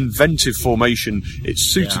really inventive formation. It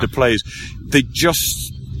suited the players. They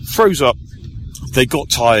just froze up. They got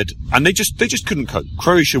tired, and they just couldn't cope.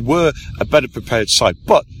 Croatia were a better prepared side,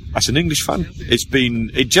 but as an English fan,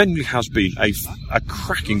 it genuinely has been a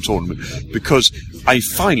cracking tournament, because I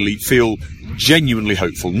finally feel genuinely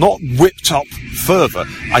hopeful, not whipped up further.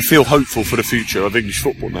 I feel hopeful for the future of English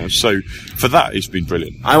football now. So for that, it's been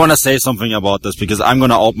brilliant. I want to say something about this, because I'm going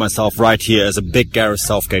to out myself right here as a big Gareth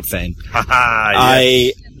Southgate fan.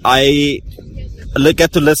 I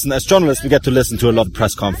get to listen, as journalists, we get to listen to a lot of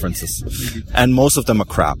press conferences, and most of them are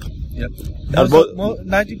crap. Yep.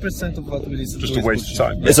 90% of what we listen to just a waste of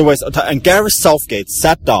time. It's a waste of time. And Gareth Southgate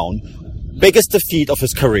sat down, biggest defeat of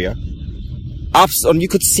his career. And you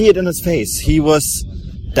could see it in his face. He was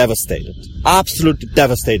devastated. Absolutely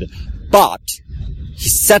devastated. But he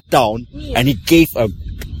sat down and he gave a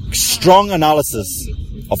strong analysis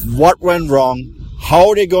of what went wrong,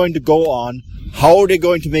 how they're going to go on, how they're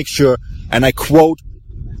going to make sure, and I quote,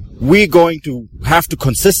 "We're going to have to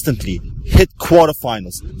consistently hit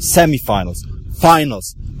quarterfinals, semifinals,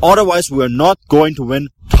 finals. Otherwise, we're not going to win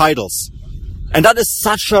titles." And that is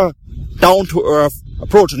such a down-to-earth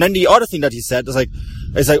approach. And then the other thing that he said is like,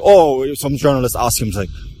 some journalists ask him, it's like,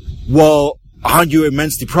 "Well, aren't you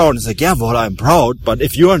immensely proud?" And it's like, "Yeah, well, I'm proud, but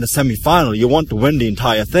if you're in the semi-final, you want to win the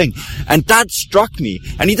entire thing." And that struck me.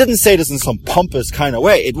 And he didn't say this in some pompous kind of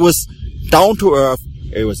way. It was down-to-earth.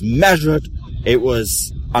 It was measured. It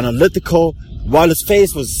was analytical, while his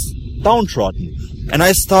face was downtrodden. And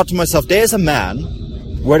I thought to myself, there's a man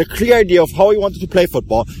who had a clear idea of how he wanted to play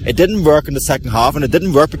football. It didn't work in the second half, and it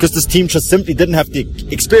didn't work because this team just simply didn't have the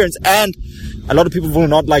experience. And a lot of people will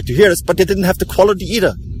not like to hear this, but they didn't have the quality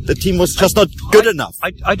either. The team was just not good enough.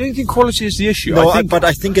 I don't think quality is the issue. No, but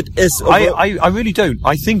I think it is. I really don't.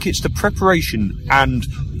 I think it's the preparation and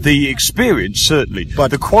the experience, certainly. But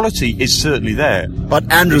the quality is certainly there.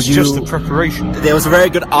 But Andrew, it's just the preparation. There was a very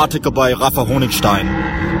good article by Rafa Honigstein.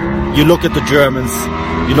 You look at the Germans,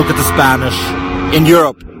 you look at the Spanish, in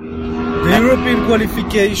Europe. The European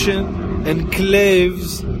qualification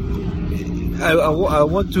enclaves. I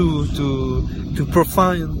want to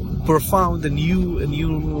profound a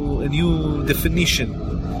new definition.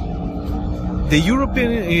 The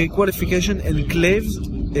European qualification enclaves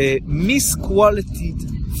misqualitated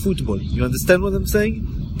football. You understand what I'm saying?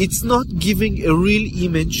 It's not giving a real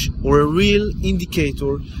image or a real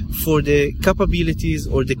indicator for the capabilities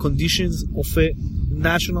or the conditions of a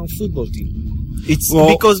national football team. It's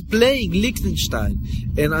because playing Liechtenstein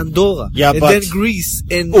and Andorra and then Greece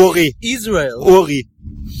and Israel.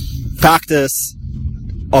 Fact is,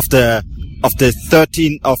 of the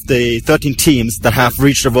 13 teams that have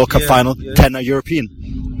reached the World Cup final, 10 are European.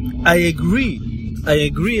 I agree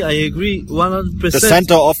 100%. The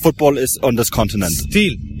center of football is on this continent.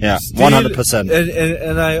 Still 100%.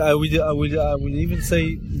 And I would even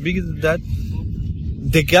say bigger than that.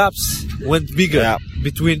 The gaps went bigger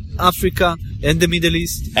between Africa and the Middle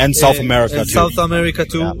East and South America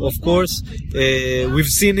too. Of course. We've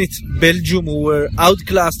seen it. Belgium, who were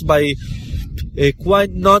outclassed by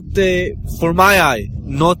quite not for my eye.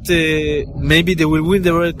 Not maybe they will win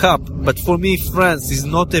the World Cup, but for me, France is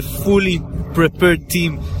not a fully prepared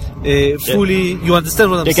team. You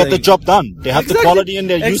understand what I'm saying? They get the job done. They have the quality and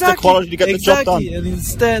they use the quality to get the job done. And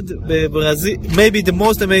instead, Brazil, maybe the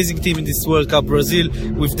most amazing team in this World Cup, Brazil,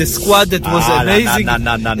 with the squad that was amazing.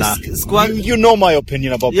 Squad. You know my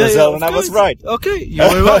opinion about Brazil, and I was right. Okay, you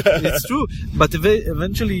were right. It's true. But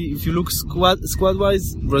eventually, if you look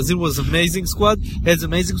squad-wise, Brazil was amazing squad, has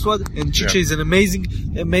amazing squad, and Chiche is an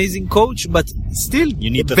amazing coach. But still,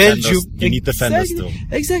 you need Belgium. You need defenders too.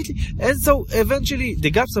 Exactly. And so eventually,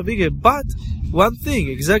 the gaps are bigger. But one thing,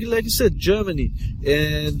 exactly like you said, Germany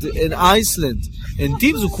and Iceland and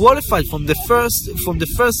teams who qualified from the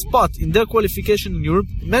first spot in their qualification in Europe,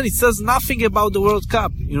 man, it says nothing about the World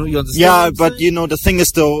Cup. You understand? Yeah, but the thing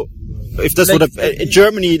is though, if this would have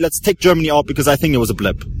Germany, let's take Germany out because I think it was a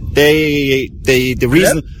blip. The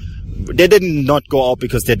reason they did not go out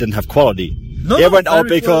because they didn't have quality. They went out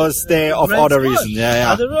because they of other reasons.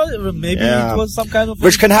 Maybe it was some kind of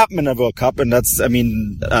which can happen in a World Cup, and that's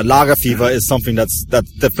lager fever is something that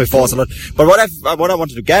befalls a lot. But what I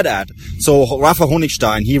wanted to get at, so Rafa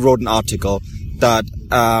Honigstein, he wrote an article that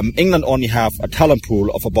England only have a talent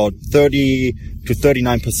pool of about 30 to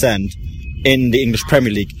 39% in the English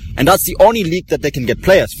Premier League, and that's the only league that they can get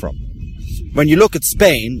players from. When you look at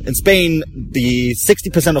Spain, in Spain, the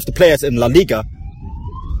 60% of the players in La Liga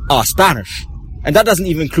are Spanish. And that doesn't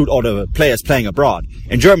even include all the players playing abroad.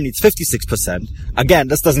 In Germany, it's 56%. Again,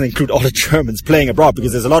 this doesn't include all the Germans playing abroad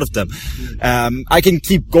because there's a lot of them. I can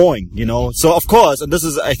keep going, you know. So, of course, and this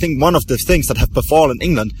is, I think, one of the things that have befallen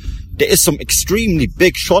England, there is some extremely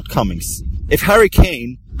big shortcomings. If Harry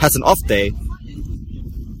Kane has an off day,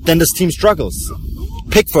 then this team struggles.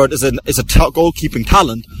 Pickford is a goalkeeping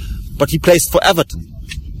talent, but he plays for Everton.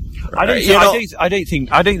 I don't think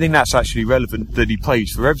that's actually relevant that he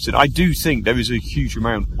plays for Everton. I do think there is a huge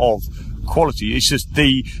amount of quality. It's just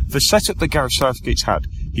the setup that Gareth Southgate's had.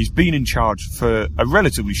 He's been in charge for a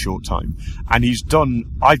relatively short time, and he's done.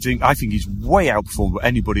 I think he's way outperformed what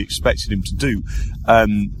anybody expected him to do.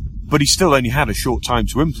 But he still only had a short time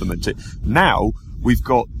to implement it. Now we've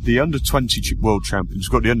got the under-20 world champions.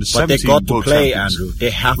 We've got the under-17 world champions. But they've got to play, Andrew.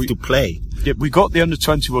 They have to play. Yeah, we got the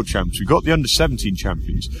under-20 world champions. We got the under-17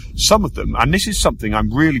 champions. Some of them, and this is something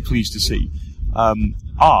I'm really pleased to see,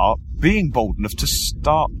 are being bold enough to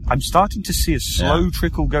start. I'm starting to see a slow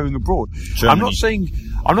trickle going abroad. Germany.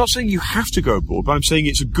 I'm not saying you have to go abroad, but I'm saying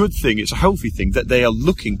it's a good thing. It's a healthy thing that they are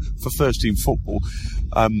looking for first-team football.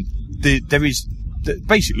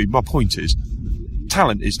 Basically, my point is,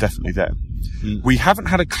 talent is definitely there. We haven't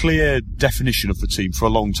had a clear definition of the team for a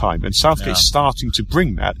long time, and Southgate's starting to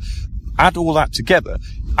bring that. Add all that together,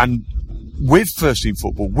 and with first-team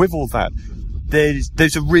football, with all that,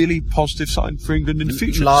 there's a really positive sign for England in the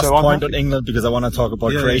future. Last point on England, because I want to talk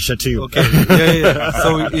about Croatia too. Okay.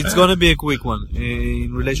 So it's going to be a quick one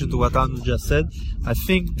in relation to what Andrew just said. I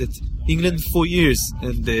think that England for years,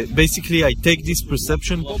 and basically I take this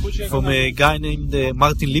perception from a guy named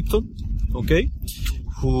Martin Lipton,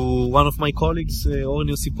 who one of my colleagues, Oren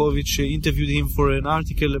Josipovic, interviewed him for an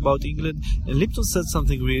article about England, and Lipton said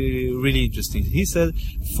something really, really interesting. He said,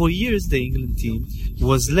 for years the England team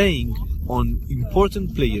was laying on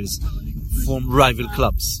important players from rival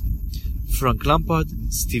clubs. Frank Lampard,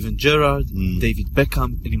 Steven Gerrard, David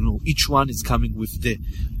Beckham, and each one is coming with the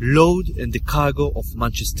load and the cargo of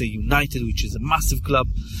Manchester United, which is a massive club,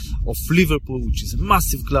 of Liverpool, which is a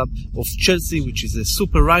massive club, of Chelsea, which is a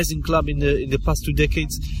super rising club in the past 2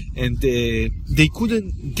 decades, and they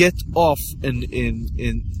couldn't get off and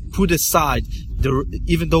put aside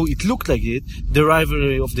even though it looked like it, the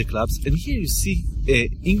rivalry of the clubs. And here you see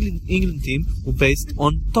England team who based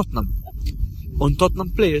on Tottenham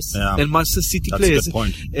players and Manchester City players. That's a good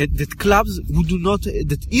point. That clubs who do not,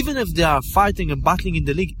 that even if they are fighting and battling in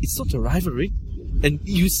the league, it's not a rivalry. And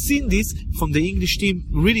you've seen this from the English team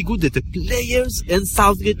really good, that the players and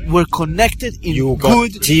Southgate were connected in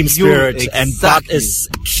good team spirit, and that is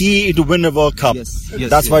key to win the World Cup.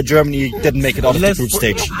 That's why Germany didn't make it out of the group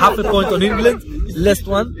stage. Half a point on England. Last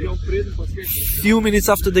one. Few minutes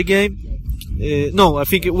after the game. I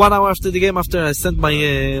think 1 hour after the game, after I sent my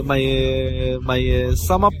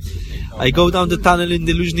sum up, I go down the tunnel in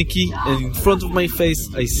the Luzhniki, and in front of my face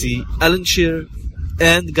I see Alan Shearer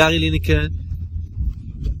and Gary Lineker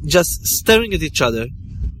just staring at each other,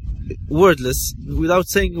 wordless, without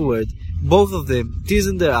saying a word. Both of them, tears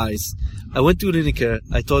in their eyes. I went to Lineker.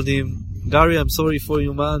 I told him, Gary, I'm sorry for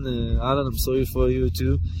you, man. Alan, I'm sorry for you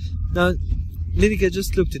too. Now, Lineker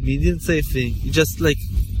just looked at me. He didn't say a thing. He just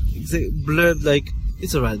blurred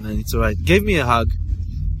it's alright, man, it's alright. Gave me a hug.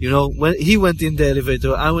 When he went in the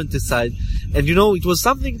elevator, I went inside. And it was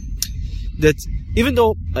something that, even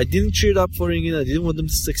though I didn't cheer up for England, I didn't want them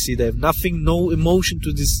to succeed, I have no emotion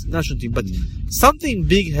to this national team, but something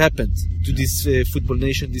big happened to this football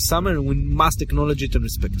nation this summer, and we must acknowledge it and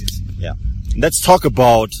respect it. Yeah. Let's talk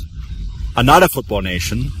about another football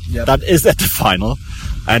nation that is at the final,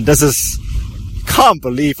 and this is, can't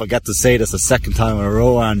believe I get to say this a second time in a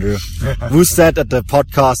row, Andrew. Who said at the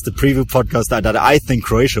preview podcast, that I think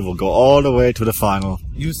Croatia will go all the way to the final?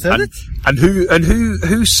 You said it? And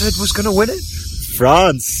who said was going to win it?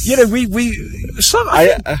 France. I'm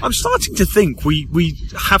starting to think we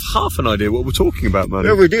have half an idea what we're talking about, man.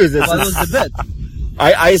 Yeah, we do. What was the bet?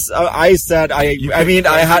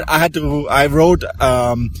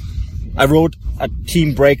 I wrote a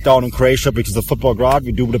team breakdown on Croatia because of Football Grad.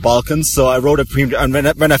 We do the Balkans. So I wrote a preview, and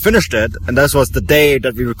when I finished it, and this was the day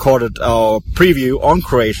that we recorded our preview on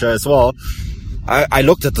Croatia as well, I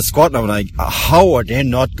looked at the squad and I'm like, how are they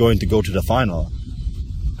not going to go to the final?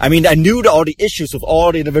 I mean, I knew all the issues with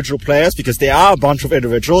all the individual players because they are a bunch of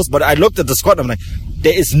individuals, but I looked at the squad and I'm like,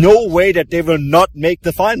 there is no way that they will not make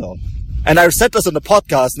the final. And I said this on the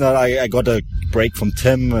podcast, and I got a break from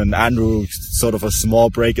Tim and Andrew, sort of a small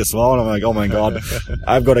break as well. And I'm like, oh my God,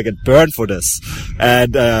 I've got to get burned for this.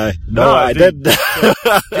 And, I didn't.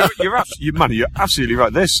 You're absolutely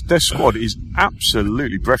right. Their squad is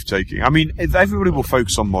absolutely breathtaking. I mean, everybody will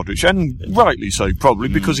focus on Modric, and rightly so, probably,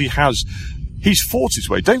 because he has He's fought his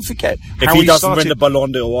way. Don't forget If how he doesn't win started. the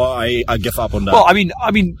Ballon d'Or, I give up on that. Well, I mean,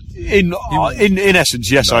 in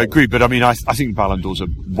essence, yes, I agree. But I mean, I think Ballon d'Or's a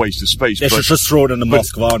waste of space. They but, should just throw it in the but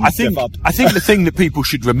Moskva and I think give up. I think the thing that people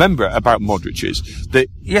should remember about Modric is that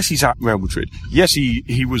yes, he's at Real Madrid. Yes,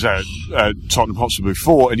 he was at Tottenham Hotspur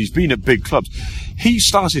before, and he's been at big clubs. He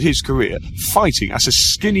started his career fighting as a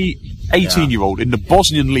skinny 18-year-old in the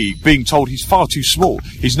Bosnian league, being told he's far too small.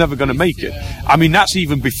 He's never going to make it. I mean, that's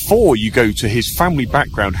even before you go to his family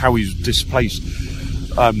background, how he's displaced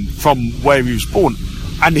from where he was born.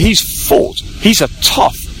 And he's fought. He's a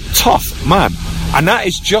tough man. And that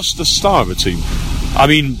is just the star of a team. I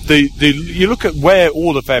mean, you look at where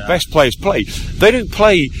all of their best players play. They don't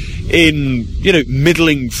play in,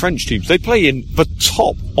 middling French teams. They play in the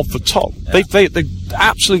top of the top. Yeah. They the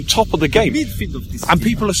absolute top of the game. Midfield of this and team.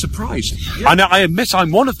 people are surprised. Yeah. And I admit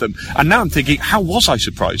I'm one of them. And now I'm thinking, how was I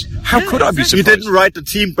surprised? How could I be surprised? You didn't write the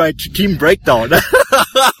team breakdown. No,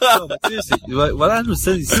 but seriously, what I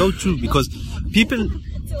understand is so true, because people,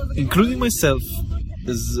 including myself,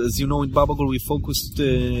 as you know, in Babagol we focused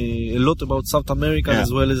a lot about South America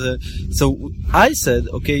as well as so I said,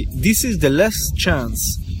 okay, this is the last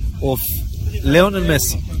chance of Lionel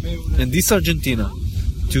Messi and this Argentina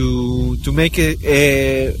to make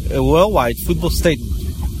a worldwide football statement,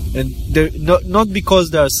 and they're not because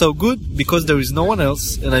they are so good, because there is no one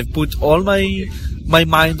else, and I've put all my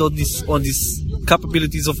mind on this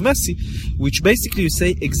capabilities of Messi, which basically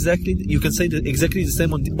you can say that exactly the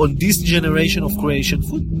same on this generation of Croatian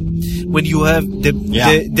football. When you have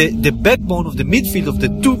the backbone of the midfield of the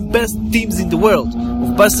two best teams in the world,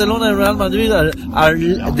 of Barcelona and Real Madrid, are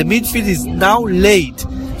the midfield is now laid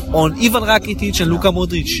on Ivan Rakitic and Luka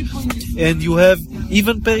Modric, and you have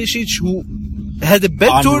Ivan Perisic, who had a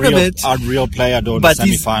bad tournament, unreal player during the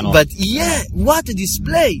semi-final. But yeah, what a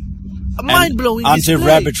display! A mind-blowing Ante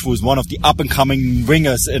display. Rebic, who's one of the up-and-coming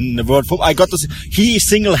wingers in the world football. He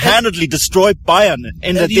single-handedly destroyed Bayern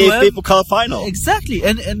in the DFB Pokal final. Exactly,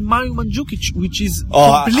 and Mario Mandzukic, which is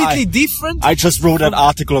completely different. I just wrote an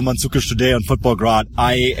article on Mandzukic today on Football Grad.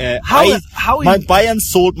 Bayern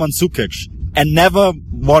sold Mandzukic and never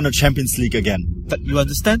won a Champions League again. But you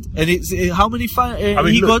understand? And it's how many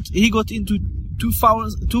he got into two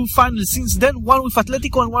finals since then, one with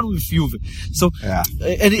Atletico and one with Juve. So,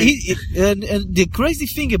 and the crazy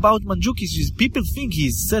thing about Mandzukic is people think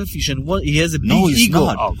he's selfish and he has a big ego.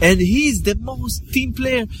 Not. And he's the most team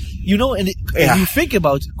player, and you think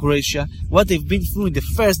about Croatia, what they've been through in the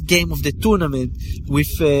first game of the tournament with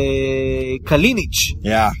Kalinic,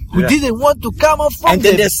 who didn't want to come off from and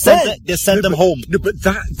then they sent them home. No, but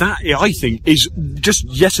that I think is just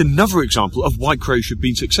yet another example of why Croatia have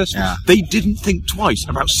been successful. Yeah. They didn't think twice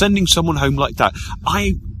about sending someone home like that.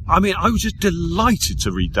 I mean, I was just delighted to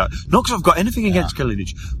read that. Not because I've got anything against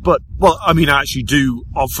Kalinic, but, I actually do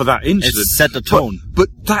for that incident. It set the tone. But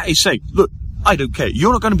that is saying, look, I don't care.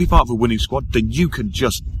 You're not going to be part of a winning squad, then you can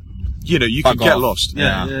just, you can get lost.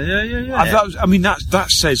 Yeah.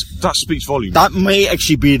 That speaks volumes. That may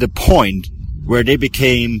actually be the point where they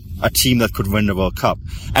became a team that could win the World Cup.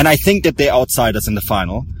 And I think that they're outsiders in the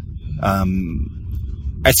final.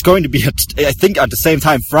 It's going to be, I think, at the same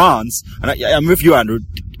time, France, and I'm with you, Andrew,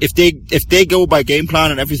 if they go by game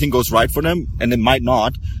plan and everything goes right for them, and it might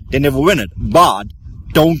not, then they will win it. But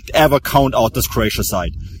don't ever count out this Croatia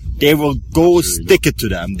side. They will go stick it to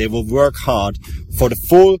them. They will work hard for the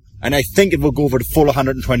full, and I think it will go over the full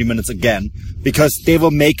 120 minutes again, because they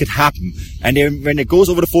will make it happen. And when it goes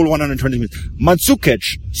over the full 120 minutes, Mandzukic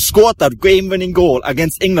scored that game-winning goal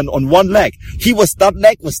against England on one leg. That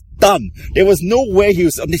leg was done. There was no way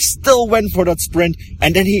and they still went for that sprint,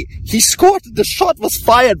 and then he scored. The shot was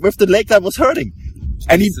fired with the leg that was hurting.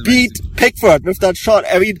 And he beat Pickford with that shot.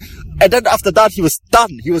 And then after that, he was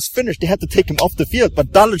done. He was finished. They had to take him off the field. But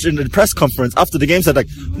Dalic in the press conference after the game said,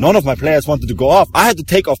 none of my players wanted to go off. I had to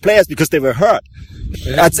take off players because they were hurt.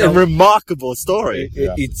 That's a remarkable story.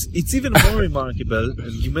 It's even more remarkable.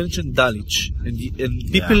 And you mentioned Dalic, and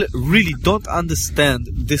people really don't understand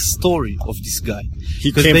the story of this guy.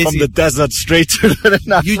 He came from the desert straight to the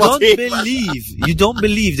You don't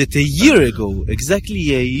believe that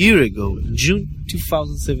exactly a year ago, June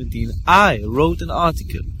 2017, I wrote an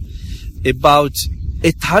article about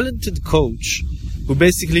a talented coach who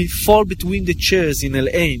basically fall between the chairs in Al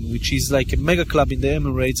Ain, which is like a mega club in the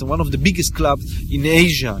Emirates and one of the biggest clubs in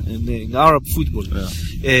Asia and in Arab football.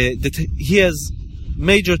 That he has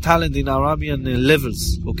major talent in Arabian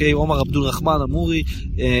levels. Okay, Omar Abdul Rahman Amouri,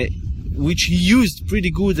 which he used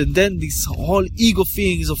pretty good, and then this whole ego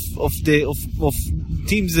things of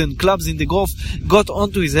teams and clubs in the Gulf got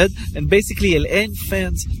onto his head, and basically Al Ain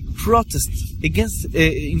fans protest against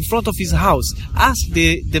in front of his house, asked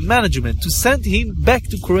the management to send him back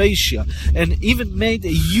to Croatia, and even made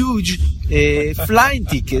a huge flying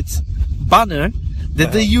ticket banner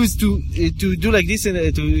that they used to do like this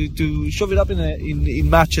and to shove it up in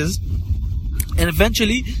matches. And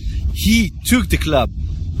eventually he took the club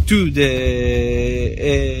to the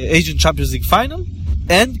Asian Champions League final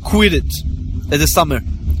and quit it at the summer.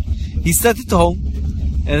 He sat at home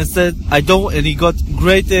and said, and he got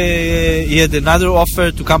great, he had another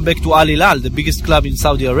offer to come back to Al Hilal, the biggest club in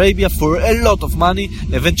Saudi Arabia, for a lot of money.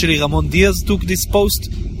 Eventually Ramon Diaz took this post.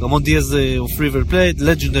 Ramon Diaz of River Plate,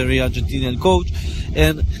 legendary Argentinian coach.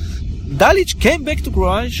 And Dalic came back to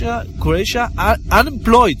Croatia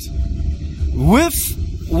unemployed, with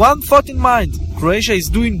one thought in mind: Croatia is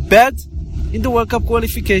doing bad in the World Cup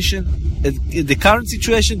qualification. In the current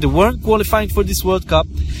situation, they weren't qualifying for this World Cup,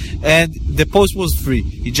 and the post was free.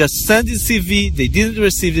 He just sent his CV, they didn't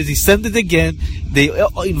receive it, he sent it again, they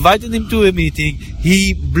invited him to a meeting,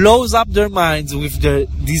 he blows up their minds with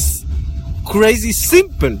this crazy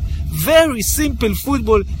simple, very simple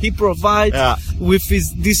football he provides with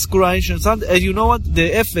this Croatian sound. And you know what?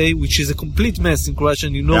 The FA, which is a complete mess in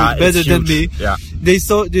Croatian, you know it better than me. Yeah. They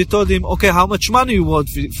told him, okay, how much money you want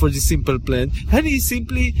for this simple plan? And he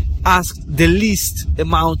simply asked the least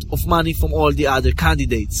amount of money from all the other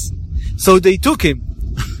candidates. So they took him.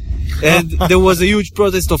 And there was a huge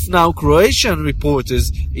protest of now Croatian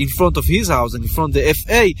reporters in front of his house and in front of the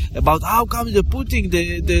FA about how come they're putting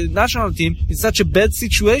the national team in such a bad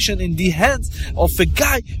situation in the hands of a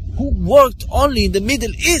guy who worked only in the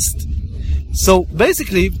Middle East. So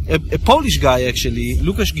basically, a Polish guy actually,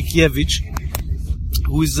 Lukasz Gikiewicz,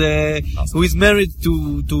 who is married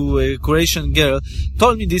to a Croatian girl,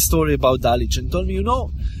 told me this story about Dalic and told me,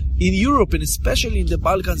 in Europe and especially in the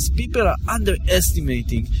Balkans, people are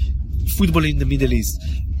underestimating football in the Middle East.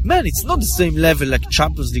 Man, it's not the same level like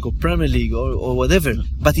Champions League or Premier League or whatever,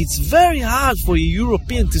 but it's very hard for a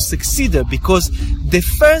European to succeed there, because the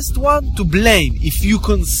first one to blame if you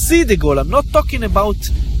concede a goal, I'm not talking about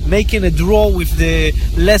making a draw with the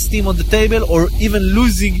last team on the table or even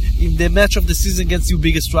losing in the match of the season against your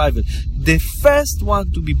biggest rival. The first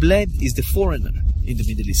one to be blamed is the foreigner in the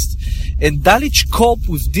Middle East. And Dalic coped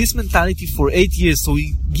with this mentality for 8 years, so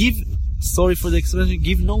he sorry for the expression,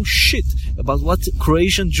 give no shit about what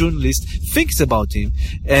Croatian journalist thinks about him.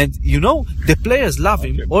 And the players love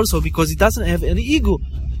him also because he doesn't have any ego.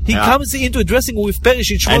 He comes into a dressing room with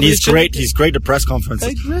Perisic, and he's great at press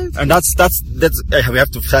conferences. And that's we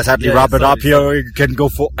have to sadly wrap it up here. We can go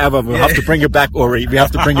forever. We'll have to bring you back, Uri. We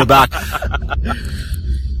have to bring you back.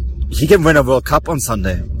 He can win a World Cup on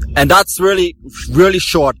Sunday, and that's really, really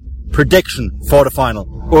short prediction for the final.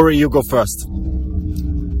 Uri, you go first.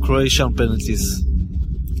 Croatian penalties.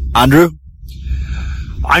 Andrew?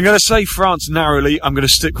 I'm going to say France narrowly. I'm going to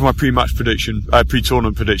stick with my pre-match prediction,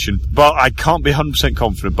 pre-tournament prediction. But I can't be 100%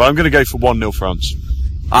 confident. But I'm going to go for 1-0 France.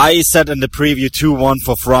 I said in the preview 2-1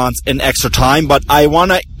 for France in extra time, but I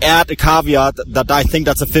want to add a caveat that I think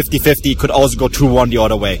that's a 50-50. Could also go 2-1 the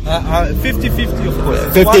other way. 50-50, of course.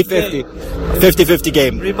 50-50. 50-50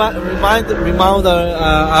 game. Remind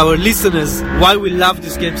our listeners why we love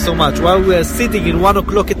this game so much. Why we are sitting in 1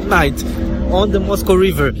 o'clock at night on the Moscow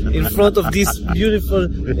River in front of this beautiful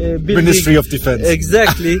building. Ministry of Defense.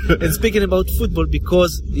 Exactly. And speaking about football,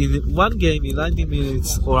 because in one game, in 90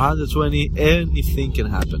 minutes or 120, anything can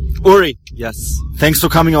happen. Uri. Yes. Thanks for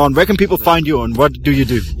coming on. Where can people find you and what do you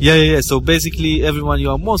do? Yeah. So basically, everyone,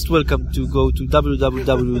 you are most welcome to go to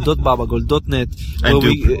www.babagol.net. And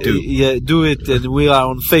do it. And we are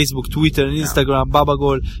on Facebook, Twitter, and Instagram,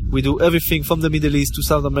 Babagol. We do everything from the Middle East to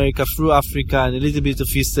South America, through Africa, and a little bit of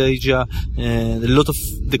East Asia. And a lot of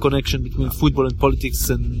the connection between football and politics.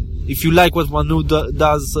 And if you like what Manu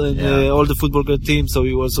does and all the football teams, so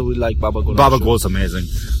you also will like Babagol. Babagol's amazing.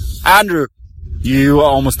 Andrew, you are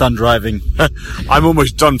almost done driving. I'm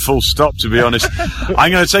almost done full stop, to be honest. I'm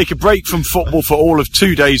going to take a break from football for all of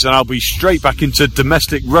 2 days, and I'll be straight back into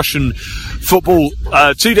domestic Russian football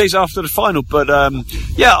 2 days after the final. But I'll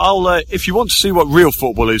if you want to see what real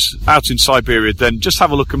football is out in Siberia, then just have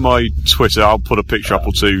a look at my Twitter. I'll put a picture up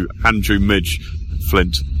or two. Andrew Midge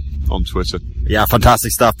Flint on Twitter. Yeah,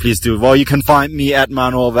 fantastic stuff. Please do. Well, you can find me at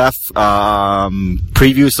Manuel Vef.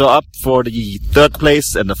 Previews are up for the third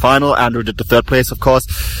place and the final. Andrew did the third place, of course.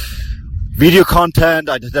 Video content.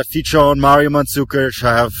 I did that feature on Mario Mandzukic.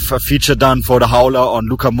 I have a feature done for the Howler on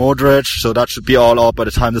Luka Modric. So that should be all out by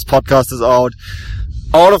the time this podcast is out.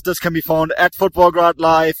 All of this can be found at Footballgrad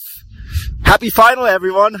Live. Happy final,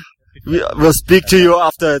 everyone. We'll speak to you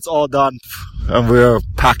after it's all done. And we're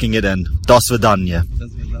packing it in. Das Vidania.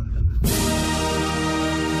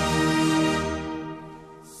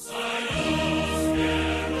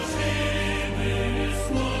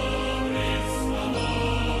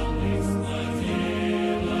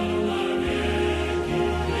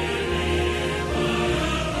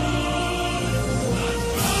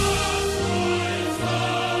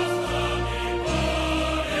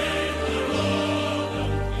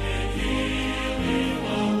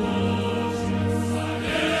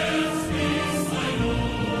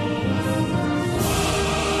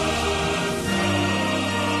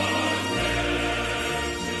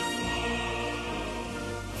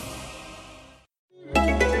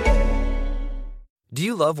 Do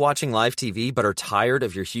you love watching live TV but are tired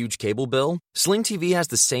of your huge cable bill? Sling TV has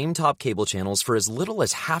the same top cable channels for as little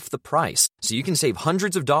as half the price, so you can save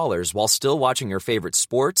hundreds of dollars while still watching your favorite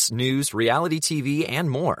sports, news, reality TV, and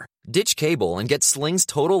more. Ditch cable and get Sling's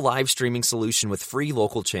total live streaming solution with free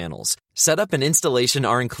local channels. Setup and installation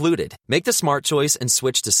are included. Make the smart choice and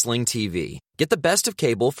switch to Sling TV. Get the best of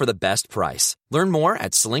cable for the best price. Learn more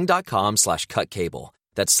at sling.com/cutcable.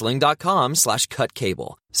 That's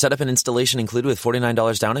sling.com/cutcable. Setup and installation included with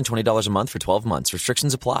 $49 down and $20 a month for 12 months.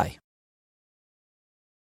 Restrictions apply.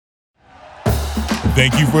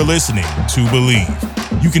 Thank you for listening to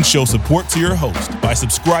Believe. You can show support to your host by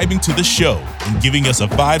subscribing to the show and giving us a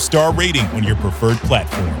 5-star rating on your preferred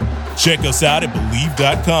platform. Check us out at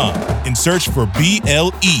Believe.com and search for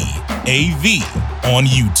BLEAV on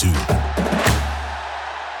YouTube.